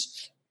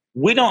times,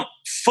 we don't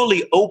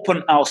fully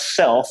open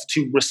ourselves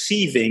to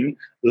receiving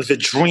the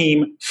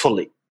dream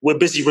fully. We're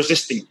busy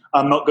resisting.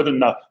 I'm not good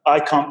enough. I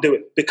can't do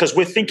it. Because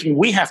we're thinking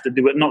we have to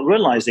do it, not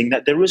realizing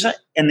that there is an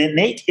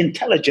innate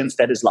intelligence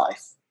that is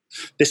life.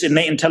 This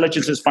innate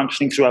intelligence is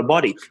functioning through our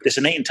body. This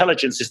innate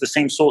intelligence is the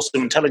same source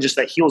of intelligence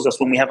that heals us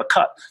when we have a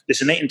cut.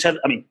 This innate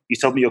intelligence, I mean, you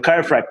told me you're a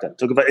chiropractor.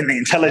 Talk about innate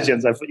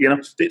intelligence.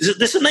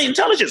 This innate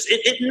intelligence,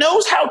 it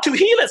knows how to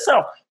heal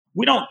itself.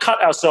 We don't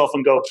cut ourselves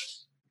and go,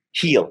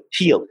 heal,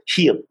 heal,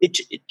 heal. It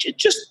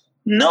just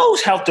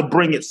knows how to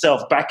bring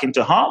itself back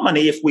into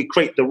harmony if we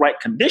create the right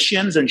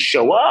conditions and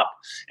show up.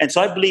 And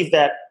so I believe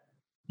that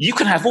you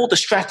can have all the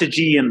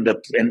strategy and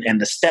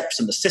the steps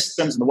and the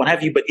systems and what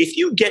have you, but if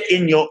you get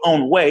in your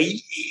own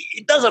way,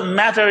 it doesn't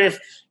matter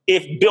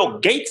if Bill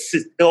Gates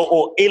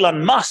or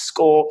Elon Musk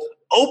or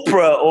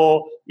Oprah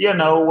or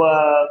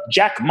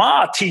Jack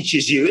Ma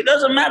teaches you. It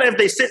doesn't matter if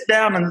they sit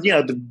down and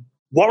the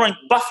Warren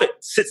Buffett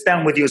sits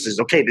down with you and says,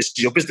 "Okay, this is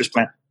your business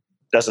plan."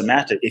 Doesn't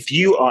matter. If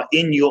you are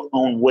in your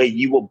own way,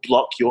 you will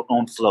block your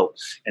own flow.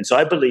 And so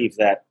I believe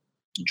that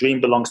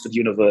dream belongs to the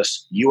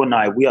universe. You and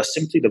I, we are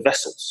simply the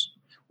vessels.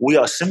 We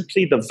are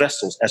simply the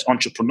vessels as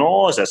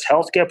entrepreneurs, as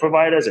healthcare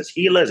providers, as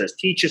healers, as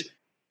teachers.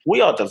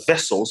 We are the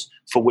vessels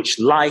for which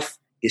life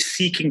is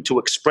seeking to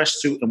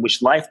express through and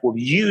which life will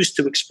use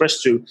to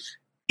express through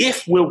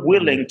if we're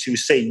willing to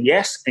say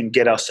yes and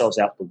get ourselves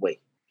out the way.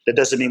 That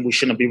doesn't mean we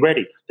shouldn't be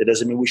ready. That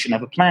doesn't mean we shouldn't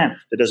have a plan.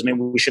 That doesn't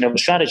mean we shouldn't have a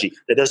strategy.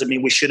 That doesn't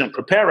mean we shouldn't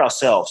prepare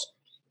ourselves.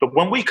 But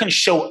when we can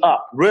show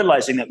up,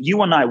 realizing that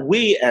you and I,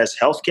 we as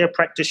healthcare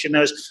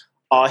practitioners,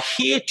 are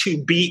here to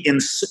be in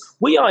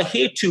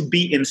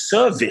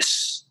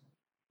service.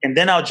 And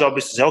then our job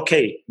is to say,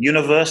 okay,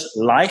 universe,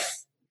 life,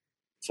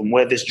 from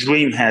where this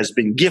dream has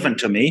been given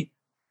to me,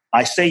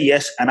 I say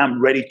yes, and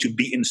I'm ready to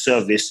be in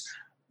service.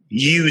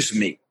 Use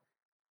me.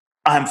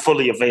 I'm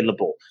fully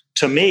available.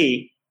 To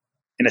me,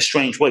 in a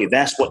strange way,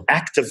 that's what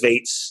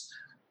activates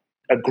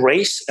a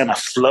grace and a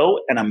flow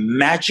and a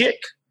magic.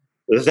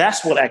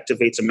 That's what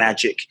activates a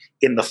magic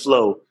in the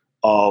flow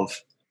of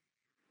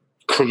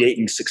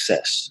creating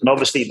success. And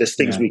obviously there's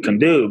things we can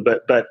do,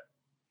 but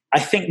I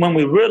think when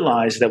we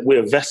realize that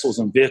we're vessels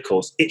and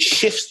vehicles, it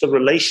shifts the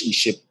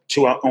relationship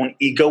to our own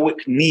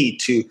egoic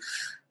need to,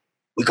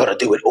 we got to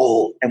do it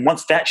all. And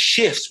once that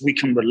shifts, we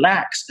can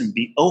relax and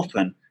be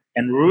open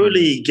and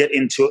really get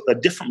into a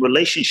different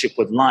relationship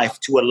with life,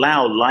 to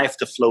allow life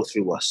to flow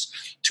through us,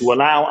 to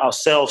allow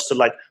ourselves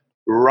to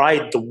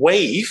ride the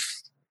wave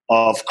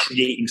of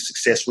creating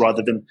success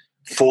rather than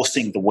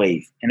forcing the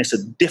wave. And it's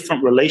a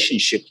different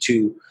relationship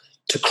to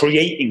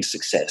creating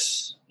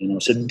success.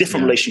 It's a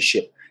different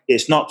relationship.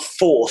 It's not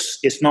force.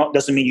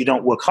 Doesn't mean you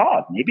don't work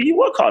hard. Maybe you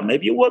work hard.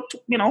 Maybe you work,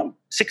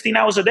 16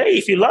 hours a day.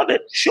 If you love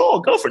it,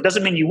 sure, go for it.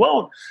 Doesn't mean you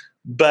won't,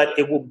 but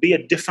it will be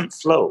a different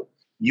flow.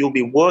 You'll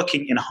be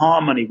working in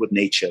harmony with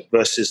nature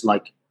versus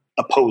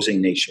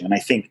opposing nature. And I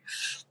think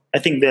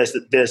there's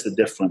the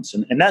difference.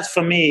 And that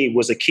for me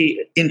was a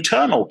key,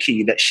 internal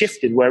key that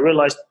shifted, where I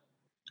realized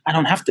I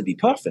don't have to be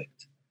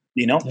perfect.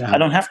 I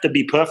don't have to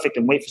be perfect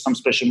and wait for some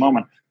special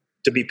moment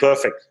to be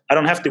perfect. I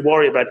don't have to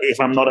worry about if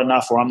I'm not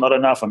enough or I'm not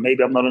enough or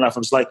maybe I'm not enough.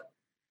 I'm just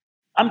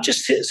I'm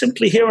just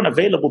simply here and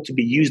available to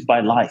be used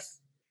by life.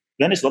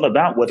 Then it's not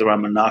about whether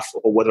I'm enough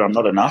or whether I'm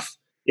not enough.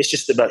 It's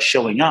just about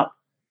showing up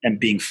and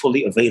being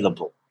fully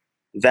available.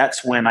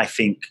 That's when I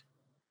think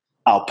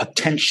our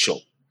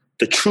potential,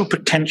 the true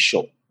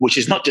potential, which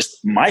is not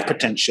just my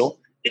potential,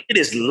 it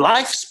is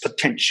life's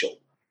potential,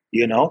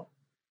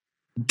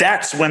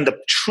 That's when the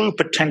true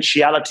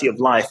potentiality of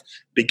life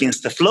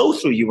begins to flow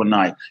through you and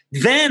I.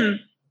 Then,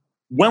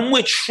 when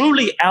we're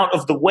truly out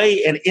of the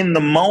way and in the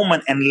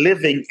moment and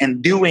living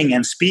and doing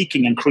and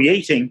speaking and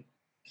creating,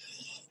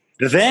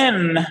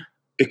 then,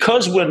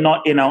 because we're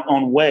not in our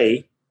own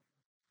way,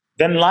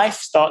 then life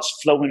starts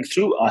flowing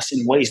through us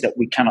in ways that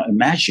we cannot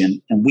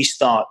imagine, and we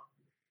start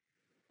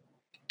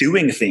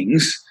doing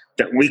things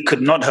that we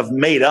could not have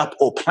made up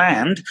or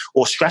planned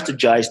or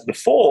strategized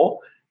before.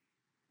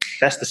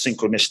 That's the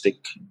synchronistic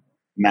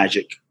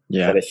magic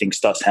that I think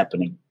starts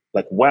happening.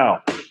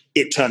 Wow,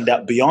 it turned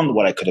out beyond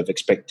what I could have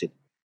expected.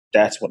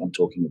 That's what I'm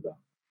talking about.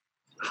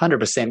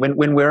 100%.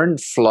 When we're in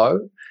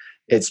flow,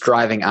 it's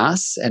driving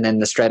us, and then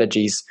the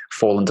strategies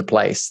fall into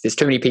place. There's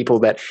too many people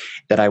that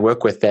I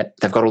work with that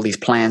they've got all these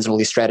plans and all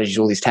these strategies,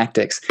 all these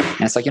tactics,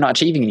 and it's like you're not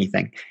achieving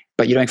anything,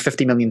 but you're doing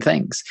 50 million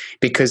things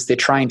because they're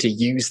trying to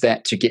use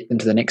that to get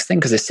into the next thing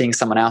because they're seeing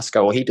someone else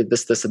go, well, he did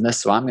this, this, and this,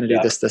 so I'm going to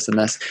do this, this, and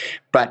this.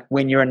 But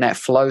when you're in that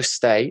flow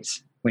state,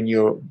 when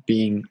you're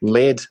being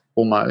led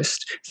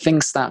almost,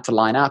 things start to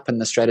line up, and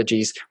the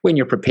strategies, when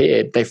you're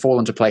prepared, they fall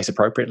into place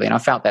appropriately. And I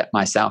felt that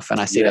myself, and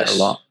I see that a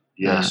lot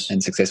in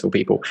successful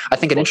people. I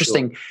think an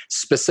interesting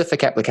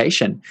specific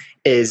application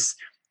is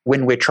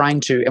when we're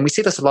trying to, and we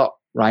see this a lot,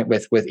 right,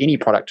 with any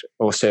product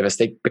or service,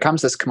 there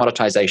becomes this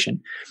commoditization,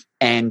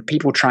 and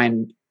people try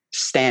and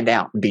stand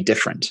out and be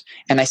different.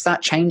 And they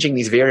start changing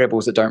these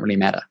variables that don't really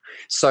matter.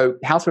 So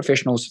health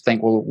professionals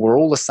think, well, we're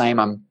all the same.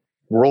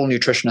 We're all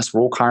nutritionists, we're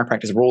all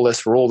chiropractors, we're all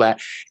this, we're all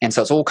that. And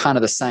so it's all kind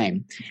of the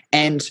same.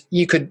 And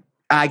you could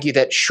argue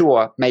that,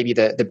 sure, maybe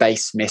the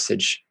base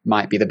message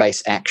might be, the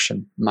base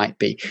action might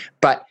be.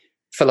 But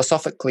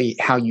philosophically,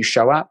 how you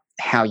show up,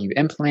 how you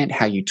implement,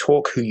 how you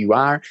talk, who you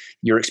are,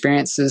 your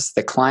experiences,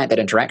 the client, that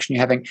interaction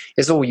you're having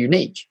is all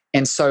unique.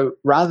 And so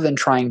rather than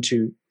trying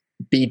to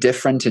be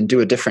different and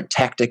do a different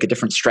tactic, a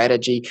different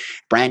strategy,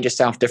 brand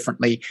yourself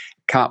differently,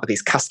 come up with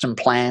these custom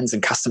plans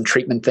and custom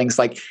treatment things,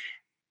 like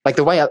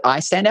the way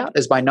I stand out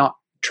is by not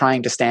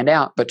trying to stand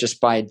out, but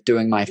just by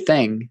doing my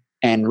thing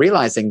and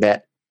realizing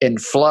that in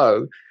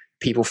flow,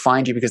 people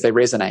find you because they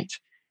resonate.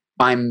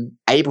 I'm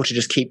able to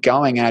just keep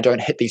going, and I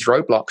don't hit these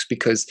roadblocks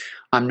because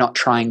I'm not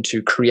trying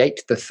to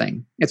create the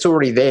thing. It's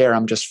already there.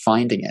 I'm just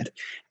finding it.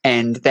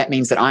 And that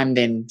means that I'm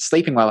then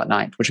sleeping well at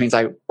night, which means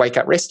I wake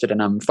up rested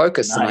and I'm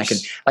focused. Nice.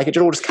 And it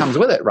all just comes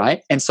with it,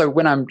 right? And so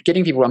when I'm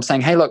getting people, I'm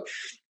saying, hey, look,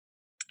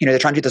 they're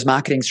trying to do this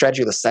marketing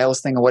strategy or the sales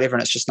thing or whatever,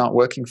 and it's just not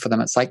working for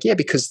them. It's like, yeah,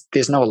 because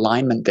there's no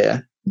alignment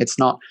there. It's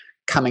not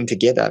coming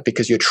together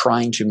because you're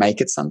trying to make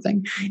it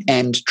something.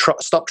 And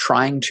stop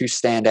trying to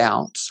stand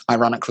out,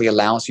 ironically,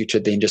 allows you to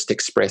then just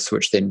express,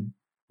 which then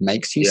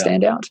makes you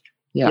stand out.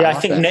 I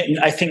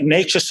think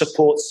nature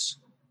supports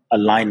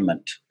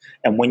alignment.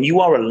 And when you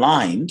are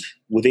aligned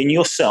within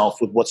yourself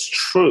with what's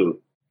true,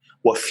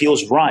 what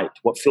feels right,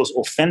 what feels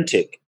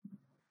authentic,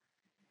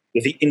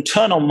 the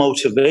internal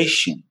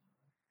motivation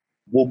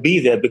will be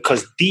there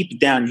because deep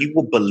down you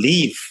will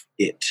believe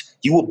it.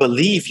 You will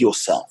believe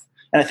yourself.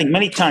 And I think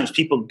many times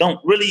people don't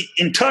really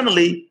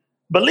internally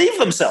believe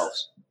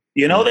themselves,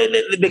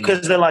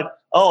 because they're like,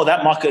 oh,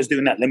 that marketer is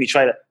doing that. Let me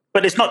try that.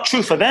 But it's not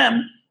true for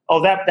them.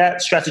 Oh,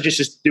 that strategist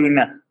is doing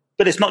that.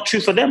 But it's not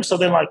true for them. So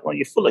they're like, well,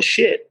 you're full of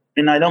shit.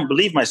 And I don't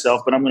believe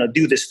myself, but I'm going to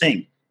do this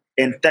thing.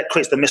 And that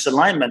creates the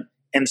misalignment.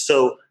 And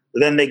so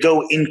then they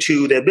go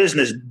into their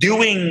business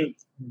doing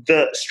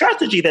the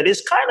strategy that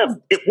is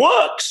it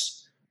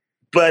works,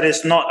 but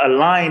it's not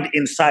aligned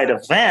inside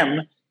of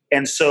them.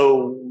 And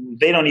so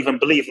they don't even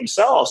believe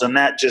themselves. And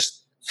that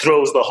just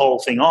throws the whole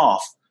thing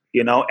off,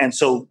 And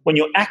so when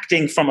you're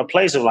acting from a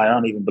place of, I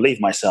don't even believe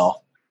myself,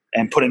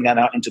 and putting that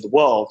out into the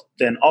world,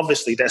 then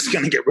obviously that's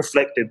going to get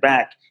reflected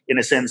back in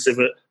a sense of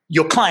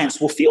your clients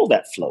will feel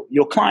that flow.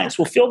 Your clients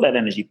will feel that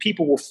energy.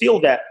 People will feel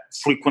that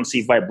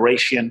frequency,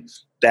 vibration,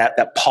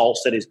 that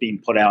pulse that is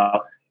being put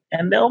out.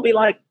 And they'll be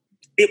like,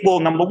 it will,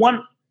 number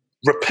one,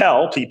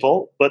 repel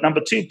people, but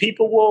number two,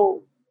 people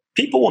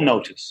will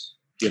notice.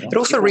 It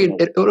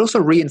also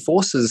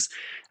reinforces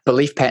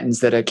belief patterns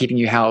that are keeping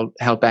you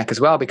held back as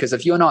well. Because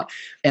if you're not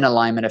in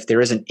alignment, if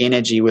there isn't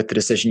energy with the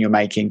decision you're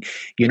making,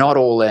 you're not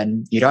all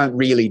in, you don't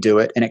really do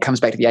it. And it comes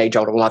back to the age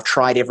old, well, I've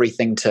tried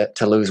everything to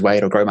lose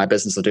weight or grow my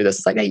business or do this.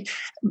 It's like, hey,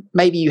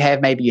 maybe you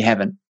have, maybe you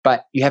haven't,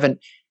 but you haven't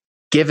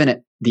given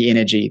it the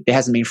energy. There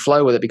hasn't been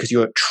flow with it because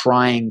you're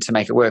trying to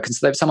make it work. And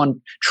so if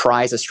someone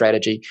tries a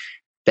strategy,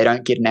 they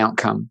don't get an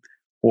outcome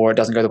or it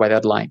doesn't go the way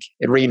they'd like,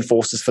 it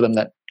reinforces for them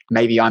that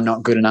maybe I'm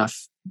not good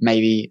enough.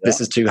 Maybe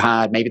this is too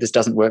hard. Maybe this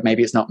doesn't work.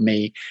 Maybe it's not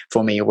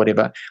for me or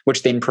whatever,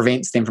 which then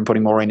prevents them from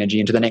putting more energy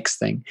into the next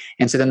thing.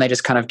 And so then they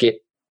just kind of get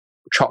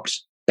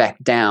chopped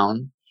back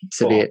down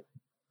to it.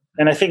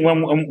 And I think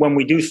when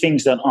we do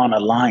things that aren't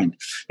aligned,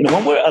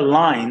 when we're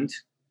aligned,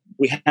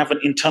 we have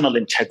an internal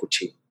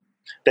integrity.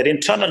 That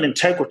internal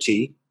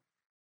integrity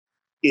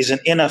is an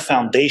inner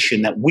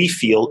foundation that we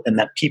feel and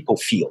that people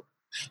feel.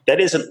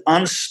 That is an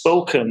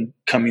unspoken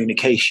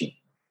communication.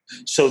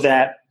 So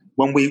that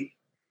when we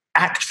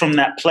act from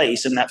that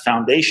place and that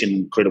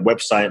foundation, create a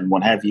website and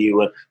what have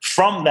you,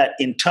 from that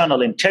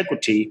internal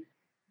integrity,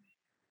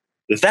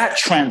 that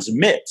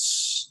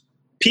transmits.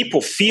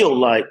 People feel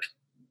like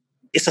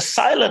it's a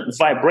silent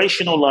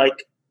vibrational,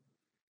 like,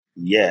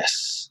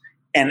 yes.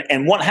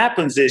 And what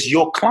happens is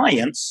your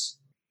clients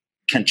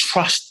can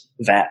trust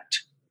that.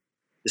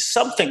 It's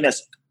something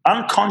that's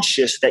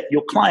unconscious that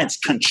your clients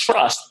can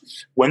trust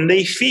when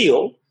they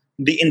feel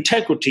the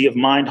integrity of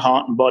mind,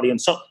 heart, and body.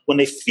 And so when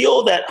they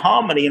feel that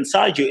harmony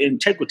inside your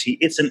integrity,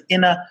 it's an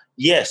inner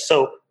yes.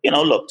 So,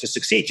 look, to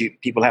succeed,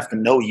 people have to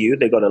know you.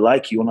 They got to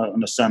like you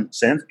on a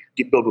sense,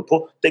 build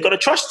rapport. They got to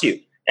trust you.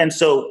 And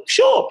so,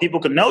 sure, people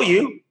can know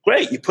you.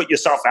 Great. You put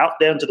yourself out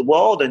there into the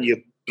world and you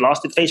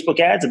blasted Facebook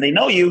ads and they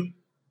know you,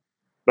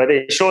 but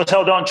they sure as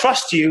hell don't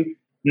trust you.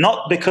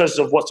 not because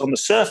of what's on the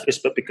surface,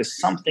 but because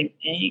something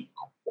ain't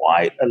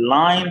quite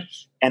aligned,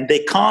 and they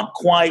can't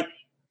quite,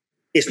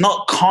 it's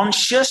not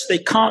conscious, they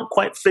can't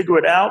quite figure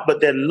it out,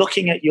 but they're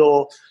looking at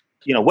your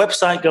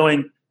website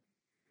going,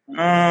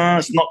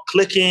 it's not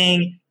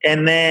clicking,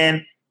 and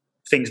then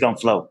things don't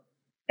flow.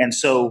 And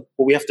so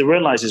what we have to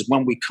realize is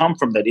when we come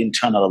from that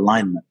internal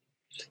alignment,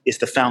 it's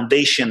the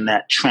foundation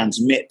that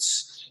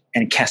transmits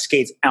and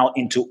cascades out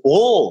into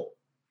all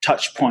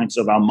touch points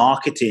of our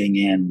marketing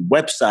and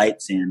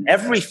websites and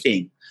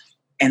everything.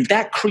 And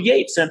that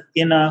creates an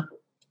inner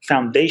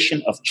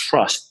foundation of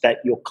trust that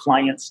your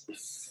clients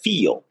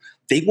feel.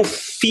 They will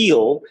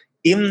feel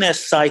in their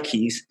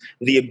psyches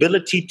the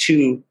ability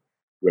to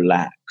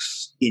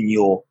relax in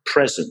your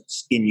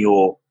presence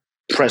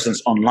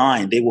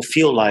online. They will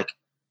feel like,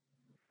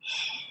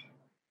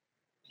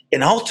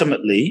 and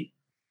ultimately,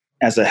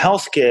 as a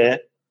healthcare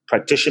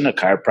practitioner,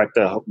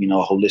 chiropractor,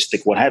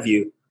 holistic, what have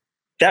you,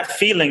 that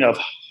feeling of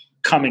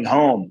coming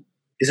home,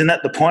 isn't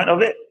that the point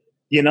of it?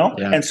 Yeah.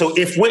 And so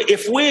if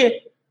we're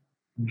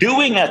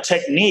doing a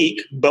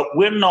technique, but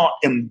we're not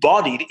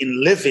embodied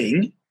in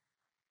living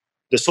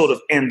the sort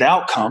of end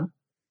outcome,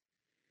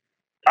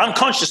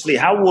 unconsciously,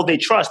 how will they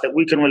trust that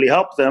we can really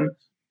help them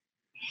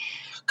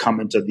come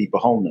into deeper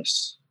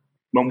wholeness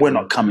when we're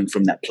not coming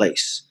from that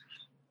place?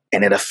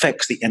 And it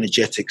affects the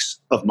energetics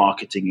of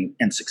marketing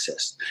and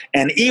success.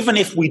 And even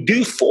if we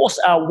do force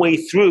our way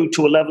through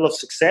to a level of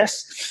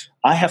success,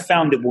 I have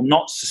found it will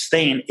not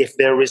sustain if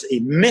there is a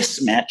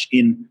mismatch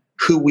in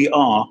who we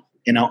are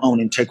in our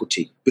own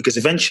integrity, because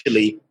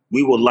eventually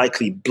we will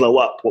likely blow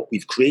up what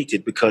we've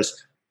created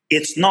because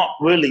it's not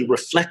really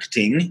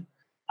reflecting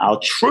our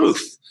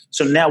truth.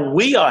 So now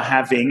we are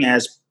having,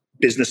 as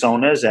business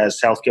owners, as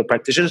healthcare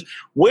practitioners,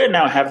 we're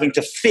now having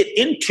to fit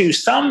into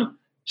some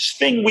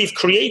thing we've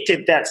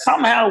created that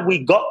somehow we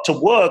got to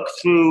work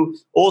through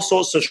all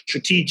sorts of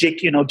strategic,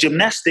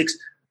 gymnastics.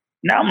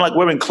 Now I'm like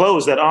wearing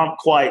clothes that aren't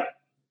quite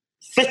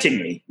fitting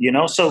me,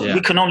 So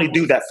we can only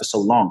do that for so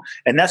long.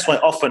 And that's why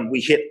often we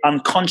hit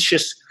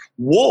unconscious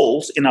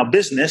walls in our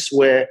business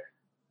where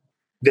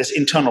there's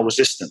internal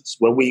resistance,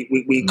 where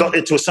we got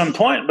it to a certain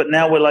point, but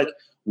now we're like,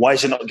 why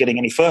is it not getting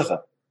any further?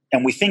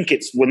 And we think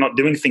we're not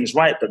doing things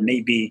right, but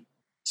maybe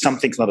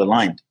something's not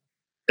aligned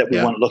that we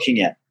weren't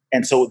looking at.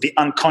 And so the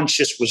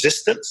unconscious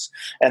resistance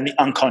and the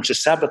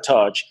unconscious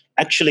sabotage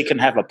actually can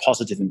have a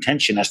positive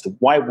intention as to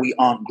why we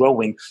aren't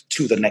growing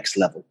to the next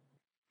level.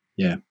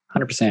 Yeah,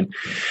 100%.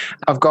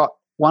 I've got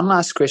one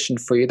last question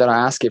for you that I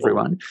ask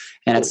everyone,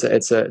 and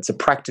it's a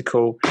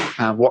practical,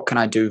 what can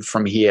I do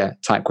from here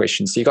type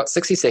question. So you got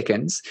 60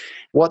 seconds.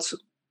 What's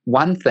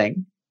one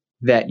thing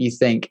that you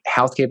think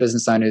healthcare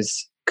business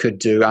owners could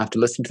do after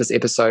listening to this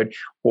episode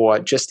or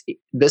just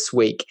this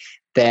week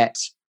that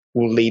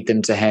will lead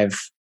them to have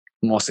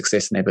more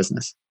success in their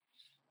business?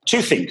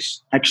 Two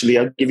things. Actually,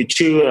 I'll give you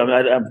two.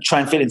 I'm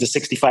trying to fit into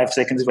 65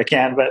 seconds if I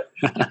can. But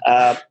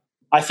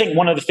I think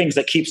one of the things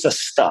that keeps us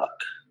stuck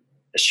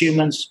as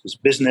humans, as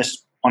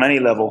business, on any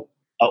level,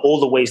 are all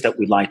the ways that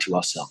we lie to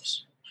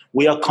ourselves.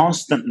 We are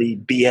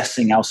constantly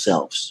BSing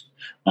ourselves.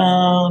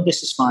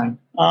 This is fine.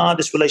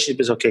 This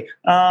relationship is okay.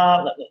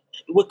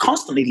 We're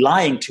constantly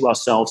lying to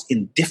ourselves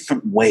in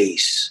different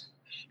ways.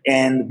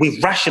 And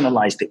we've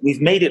rationalized it.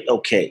 We've made it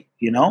okay,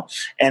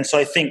 And so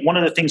I think one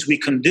of the things we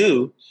can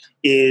do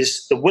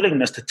is the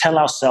willingness to tell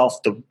ourselves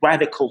the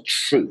radical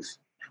truth.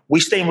 We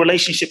stay in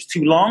relationships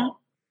too long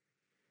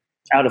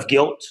out of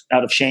guilt,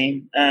 out of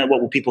shame.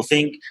 What will people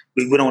think?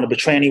 We don't want to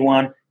betray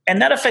anyone.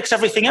 And that affects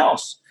everything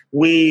else.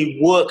 We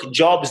work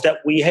jobs that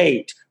we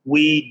hate.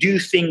 We do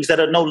things that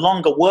are no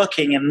longer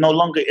working and no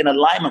longer in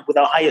alignment with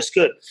our highest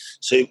good.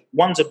 So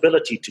one's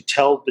ability to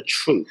tell the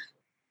truth.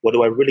 What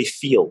do I really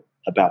feel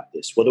about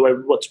this?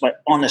 What's my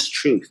honest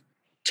truth?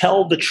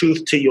 Tell the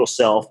truth to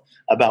yourself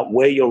about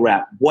where you're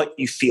at, what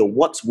you feel,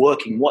 what's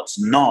working, what's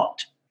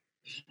not.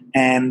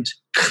 And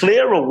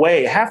clear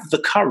away, have the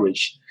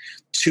courage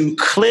to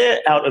clear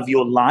out of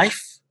your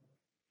life,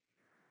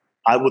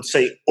 I would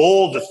say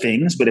all the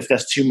things, but if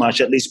that's too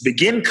much, at least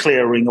begin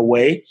clearing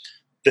away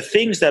the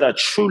things that are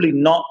truly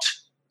not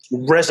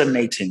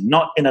resonating,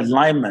 not in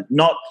alignment,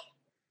 not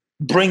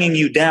bringing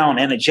you down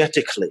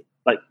energetically.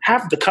 Like,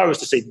 have the courage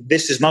to say,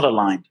 this is not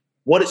aligned.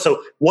 What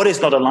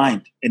is not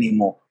aligned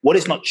anymore? What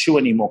is not true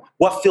anymore?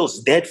 What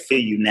feels dead for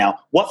you now?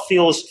 What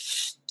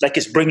feels like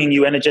it's bringing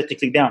you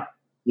energetically down?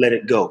 Let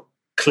it go.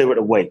 Clear it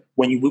away.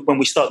 When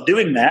we start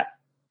doing that,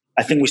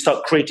 I think we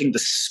start creating the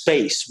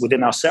space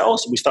within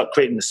ourselves. We start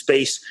creating the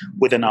space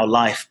within our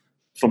life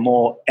for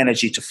more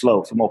energy to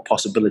flow, for more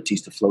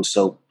possibilities to flow.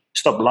 So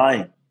stop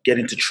lying. Get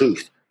into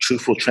truth.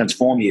 Truth will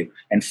transform you.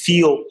 And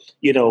feel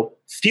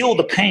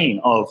the pain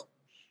of,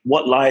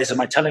 what lies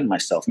am I telling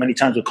myself? Many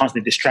times we're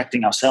constantly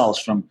distracting ourselves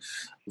from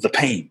the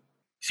pain.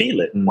 Feel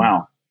it.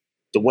 Wow,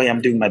 the way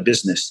I'm doing my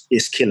business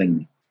is killing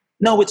me.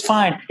 No, it's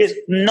fine.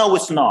 No,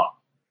 it's not.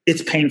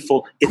 It's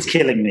painful. It's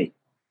killing me.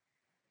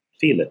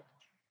 Feel it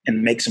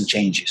and make some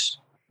changes.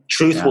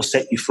 Truth will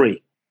set you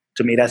free.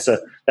 To me, that's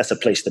a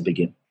place to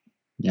begin.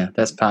 Yeah,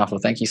 that's powerful.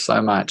 Thank you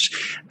so much.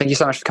 Thank you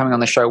so much for coming on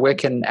the show. Where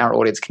can our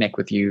audience connect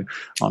with you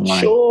online?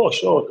 Sure.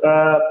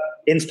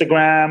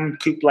 Instagram,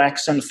 Kute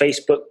Blackson,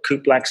 Facebook,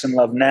 Kute Blackson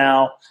Love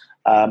Now,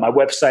 my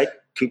website,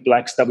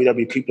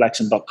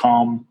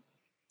 www.kuteblackson.com.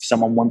 If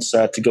someone wants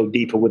to go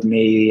deeper with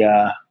me,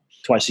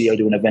 twice a year I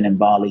do an event in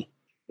Bali.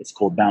 It's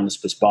called Boundless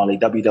Bliss Bali,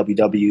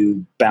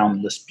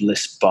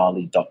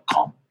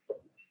 www.boundlessblissbali.com.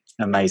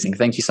 Amazing.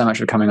 Thank you so much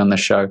for coming on the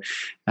show.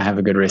 Have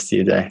a good rest of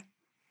your day.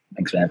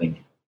 Thanks for having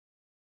me.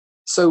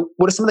 So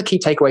what are some of the key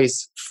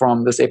takeaways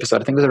from this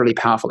episode? I think it was a really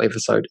powerful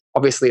episode.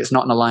 Obviously, it's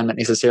not in alignment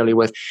necessarily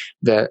with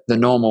the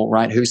normal,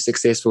 right? Who's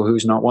successful,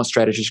 who's not, what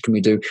strategies can we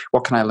do,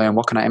 what can I learn,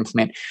 what can I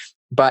implement?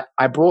 But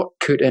I brought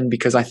Kute in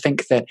because I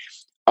think that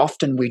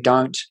often we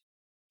don't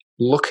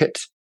look at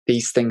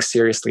these things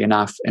seriously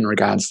enough in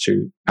regards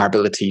to our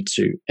ability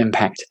to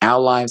impact our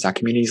lives, our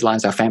communities'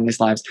 lives, our families'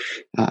 lives,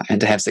 and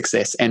to have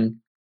success. And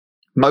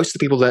most of the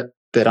people that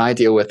I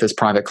deal with as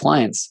private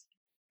clients,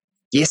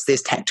 yes,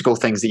 there's tactical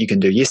things that you can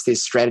do. Yes,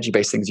 there's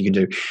strategy-based things you can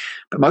do.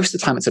 But most of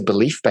the time, it's a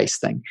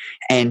belief-based thing.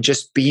 And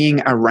just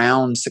being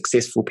around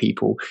successful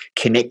people,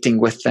 connecting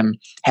with them,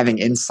 having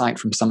insight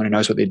from someone who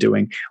knows what they're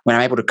doing, when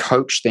I'm able to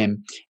coach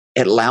them,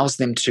 it allows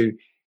them to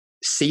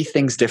see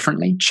things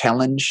differently,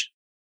 challenge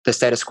the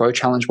status quo,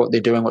 challenge what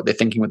they're doing, what they're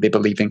thinking, what they're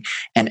believing,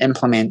 and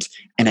implement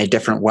in a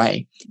different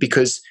way.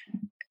 Because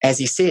as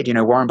he said,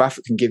 Warren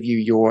Buffett can give you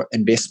your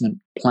investment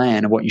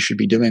plan and what you should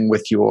be doing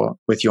with your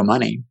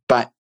money,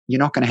 but you're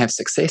not going to have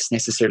success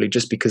necessarily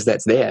just because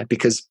that's there,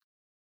 because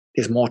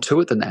there's more to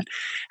it than that.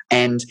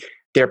 And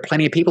there are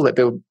plenty of people that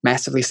build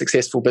massively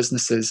successful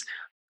businesses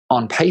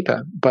on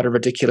paper, but are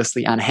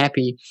ridiculously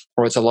unhappy,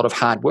 or it's a lot of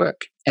hard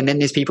work. And then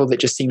there's people that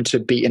just seem to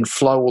be in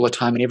flow all the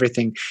time and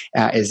everything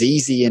is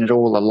easy and it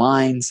all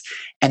aligns.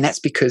 And that's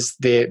because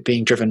they're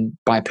being driven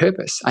by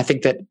purpose. I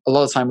think that a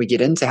lot of the time we get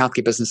into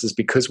healthcare businesses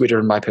because we're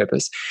driven by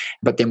purpose,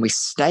 but then we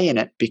stay in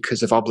it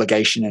because of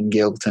obligation and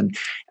guilt and,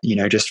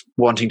 just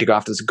wanting to go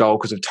after this goal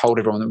because we've told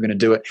everyone that we're going to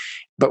do it,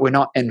 but we're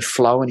not in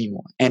flow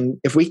anymore. And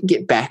if we can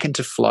get back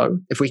into flow,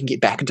 if we can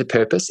get back into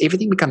purpose,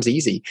 everything becomes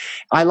easy.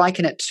 I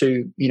liken it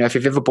to, if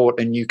you've ever bought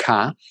a new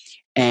car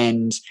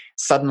and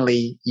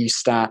suddenly you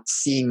start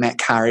seeing that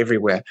car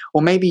everywhere,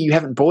 or maybe you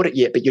haven't bought it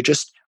yet, but you're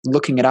just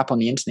looking it up on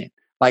the internet.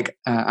 Like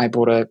I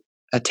bought a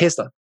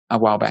Tesla a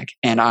while back,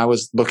 and I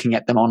was looking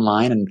at them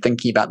online and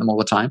thinking about them all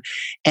the time.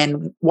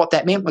 And what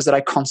that meant was that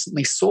I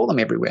constantly saw them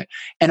everywhere.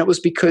 And it was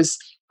because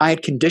I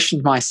had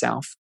conditioned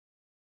myself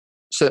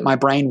so that my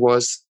brain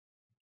was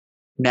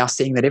now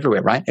seeing that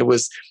everywhere, right?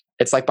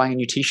 It's like buying a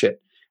new t-shirt.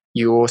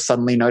 You're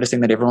suddenly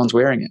noticing that everyone's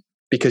wearing it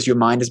because your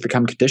mind has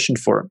become conditioned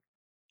for it.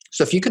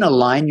 So if you can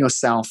align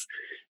yourself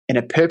in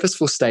a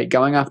purposeful state,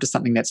 going after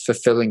something that's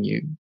fulfilling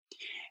you,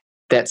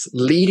 that's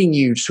leading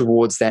you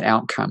towards that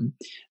outcome,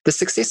 the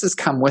successes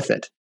come with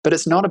it. But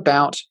it's not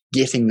about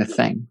getting the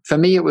thing. For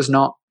me, it was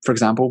not, for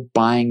example,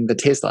 buying the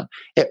Tesla.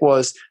 It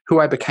was who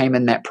I became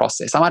in that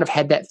process. I might have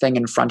had that thing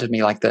in front of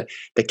me, like the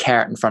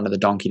carrot in front of the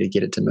donkey to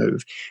get it to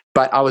move.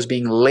 But I was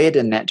being led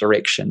in that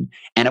direction.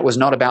 And it was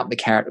not about the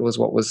carrot. It was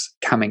what was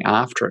coming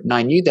after it. And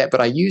I knew that,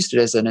 but I used it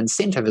as an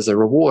incentive, as a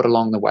reward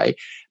along the way,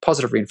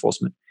 positive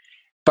reinforcement.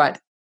 But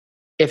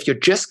if you're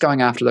just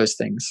going after those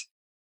things,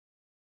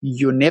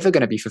 you're never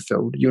going to be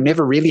fulfilled. You'll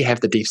never really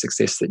have the deep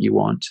success that you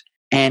want.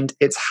 And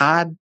it's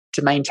hard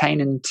to maintain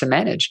and to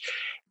manage.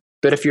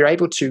 But if you're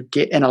able to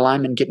get in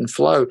alignment, get in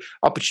flow,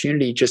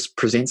 opportunity just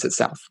presents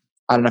itself.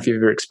 I don't know if you've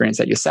ever experienced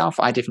that yourself.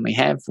 I definitely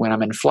have. When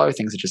I'm in flow,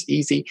 things are just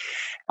easy.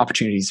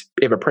 Opportunities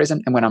ever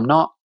present. And when I'm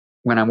not,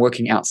 when I'm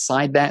working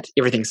outside that,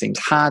 everything seems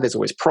hard. There's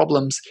always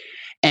problems.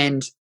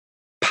 And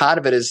part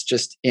of it is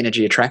just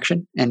energy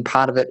attraction, and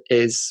part of it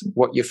is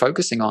what you're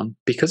focusing on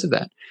because of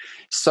that.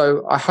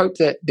 So I hope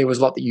that there was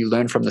a lot that you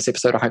learned from this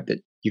episode. I hope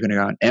that you're going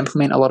to go and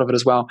implement a lot of it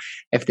as well.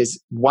 If there's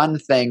one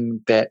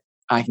thing that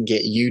I can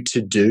get you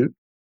to do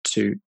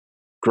to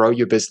grow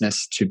your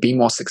business, to be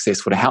more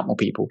successful, to help more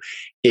people,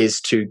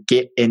 is to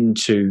get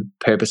into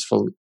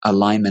purposeful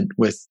alignment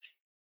with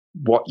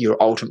what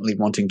you're ultimately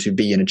wanting to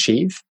be and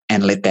achieve,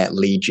 and let that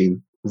lead you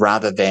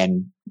rather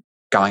than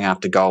going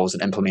after goals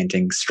and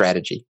implementing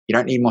strategy. You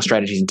don't need more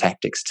strategies and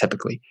tactics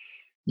typically.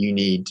 You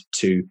need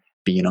to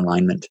be in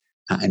alignment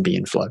and be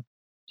in flow.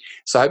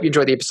 So I hope you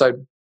enjoyed the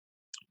episode.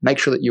 Make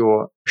sure that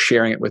you're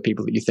sharing it with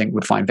people that you think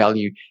would find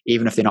value,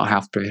 even if they're not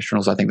health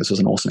professionals. I think this was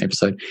an awesome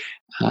episode,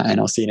 and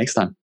I'll see you next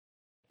time.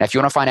 Now, if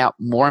you want to find out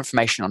more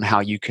information on how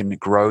you can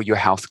grow your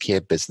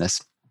healthcare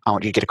business, I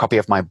want you to get a copy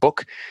of my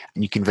book,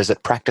 and you can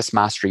visit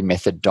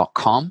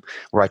practicemasterymethod.com,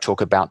 where I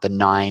talk about the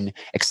 9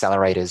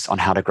 accelerators on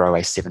how to grow a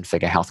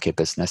 7-figure healthcare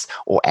business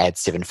or add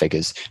 7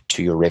 figures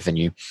to your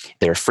revenue.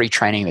 There are free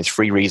training, there's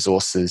free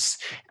resources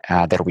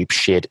that'll be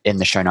shared in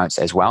the show notes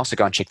as well. So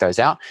go and check those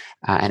out.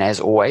 And as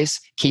always,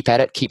 keep at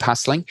it, keep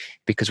hustling,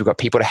 because we've got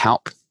people to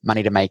help,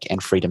 money to make,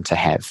 and freedom to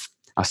have.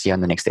 I'll see you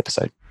on the next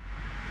episode.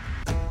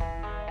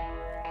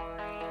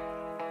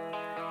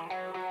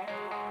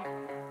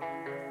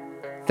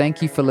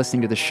 Thank you for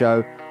listening to the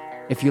show.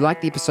 If you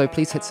liked the episode,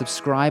 please hit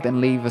subscribe and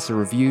leave us a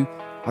review.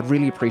 I'd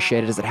really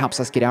appreciate it as it helps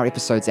us get our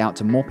episodes out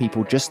to more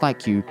people just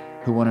like you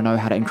who want to know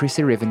how to increase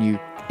their revenue,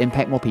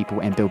 impact more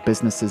people, and build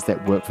businesses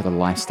that work for the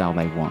lifestyle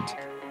they want.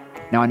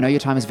 Now, I know your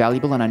time is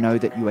valuable, and I know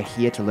that you are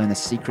here to learn the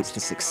secrets to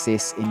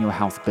success in your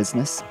health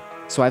business.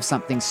 So I have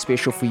something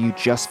special for you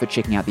just for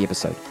checking out the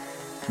episode.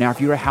 Now,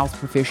 if you're a health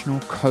professional,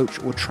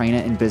 coach, or trainer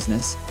in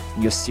business,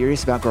 and you're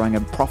serious about growing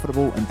a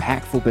profitable,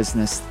 impactful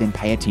business, then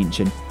pay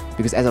attention,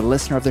 because as a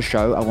listener of the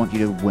show, I want you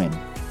to win.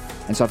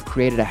 And so I've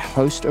created a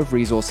host of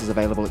resources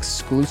available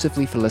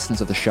exclusively for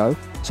listeners of the show.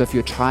 So if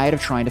you're tired of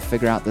trying to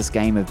figure out this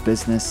game of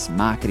business,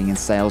 marketing, and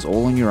sales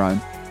all on your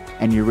own,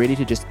 and you're ready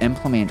to just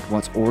implement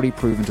what's already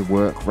proven to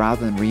work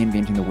rather than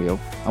reinventing the wheel,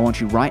 I want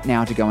you right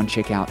now to go and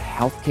check out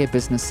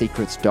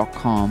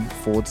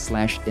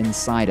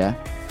healthcarebusinesssecrets.com/insider.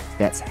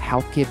 That's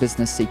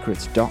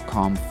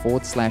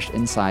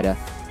healthcarebusinesssecrets.com/insider.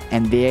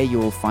 And there you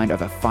will find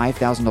over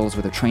 $5,000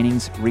 worth of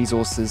trainings,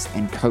 resources,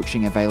 and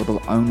coaching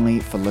available only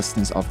for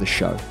listeners of the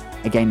show.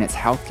 Again, that's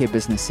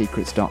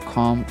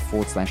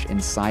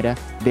healthcarebusinesssecrets.com/insider.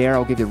 There,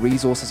 I'll give you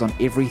resources on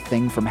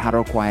everything from how to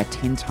acquire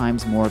 10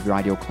 times more of your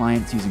ideal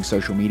clients using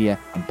social media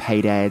and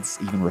paid ads,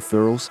 even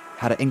referrals,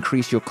 how to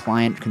increase your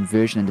client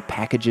conversion into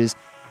packages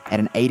at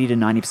an 80 to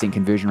 90%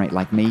 conversion rate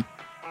like me,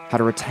 how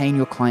to retain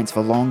your clients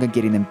for longer,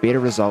 getting them better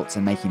results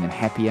and making them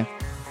happier,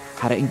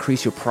 how to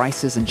increase your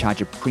prices and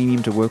charge a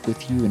premium to work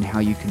with you, and how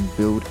you can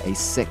build a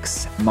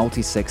 6,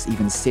 multi-6,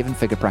 even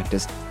 7-figure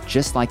practice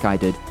just like I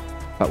did,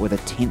 but with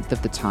 1/10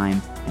 of the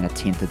time and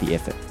 1/10 of the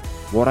effort.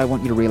 What I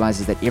want you to realize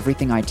is that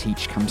everything I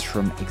teach comes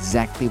from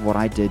exactly what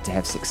I did to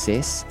have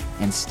success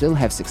and still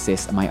have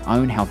success in my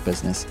own health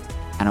business,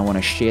 and I want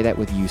to share that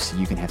with you so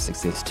you can have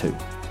success too.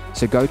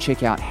 So go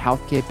check out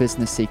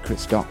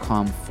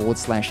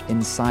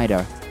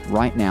healthcarebusinesssecrets.com/insider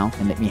right now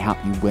and let me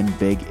help you win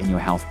big in your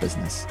health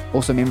business.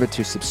 Also remember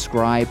to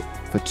subscribe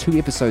for 2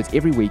 episodes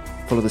every week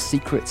full of the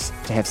secrets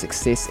to have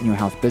success in your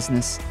health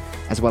business,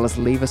 as well as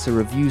leave us a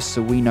review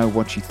so we know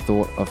what you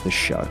thought of the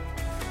show.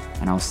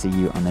 And I'll see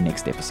you on the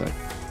next episode.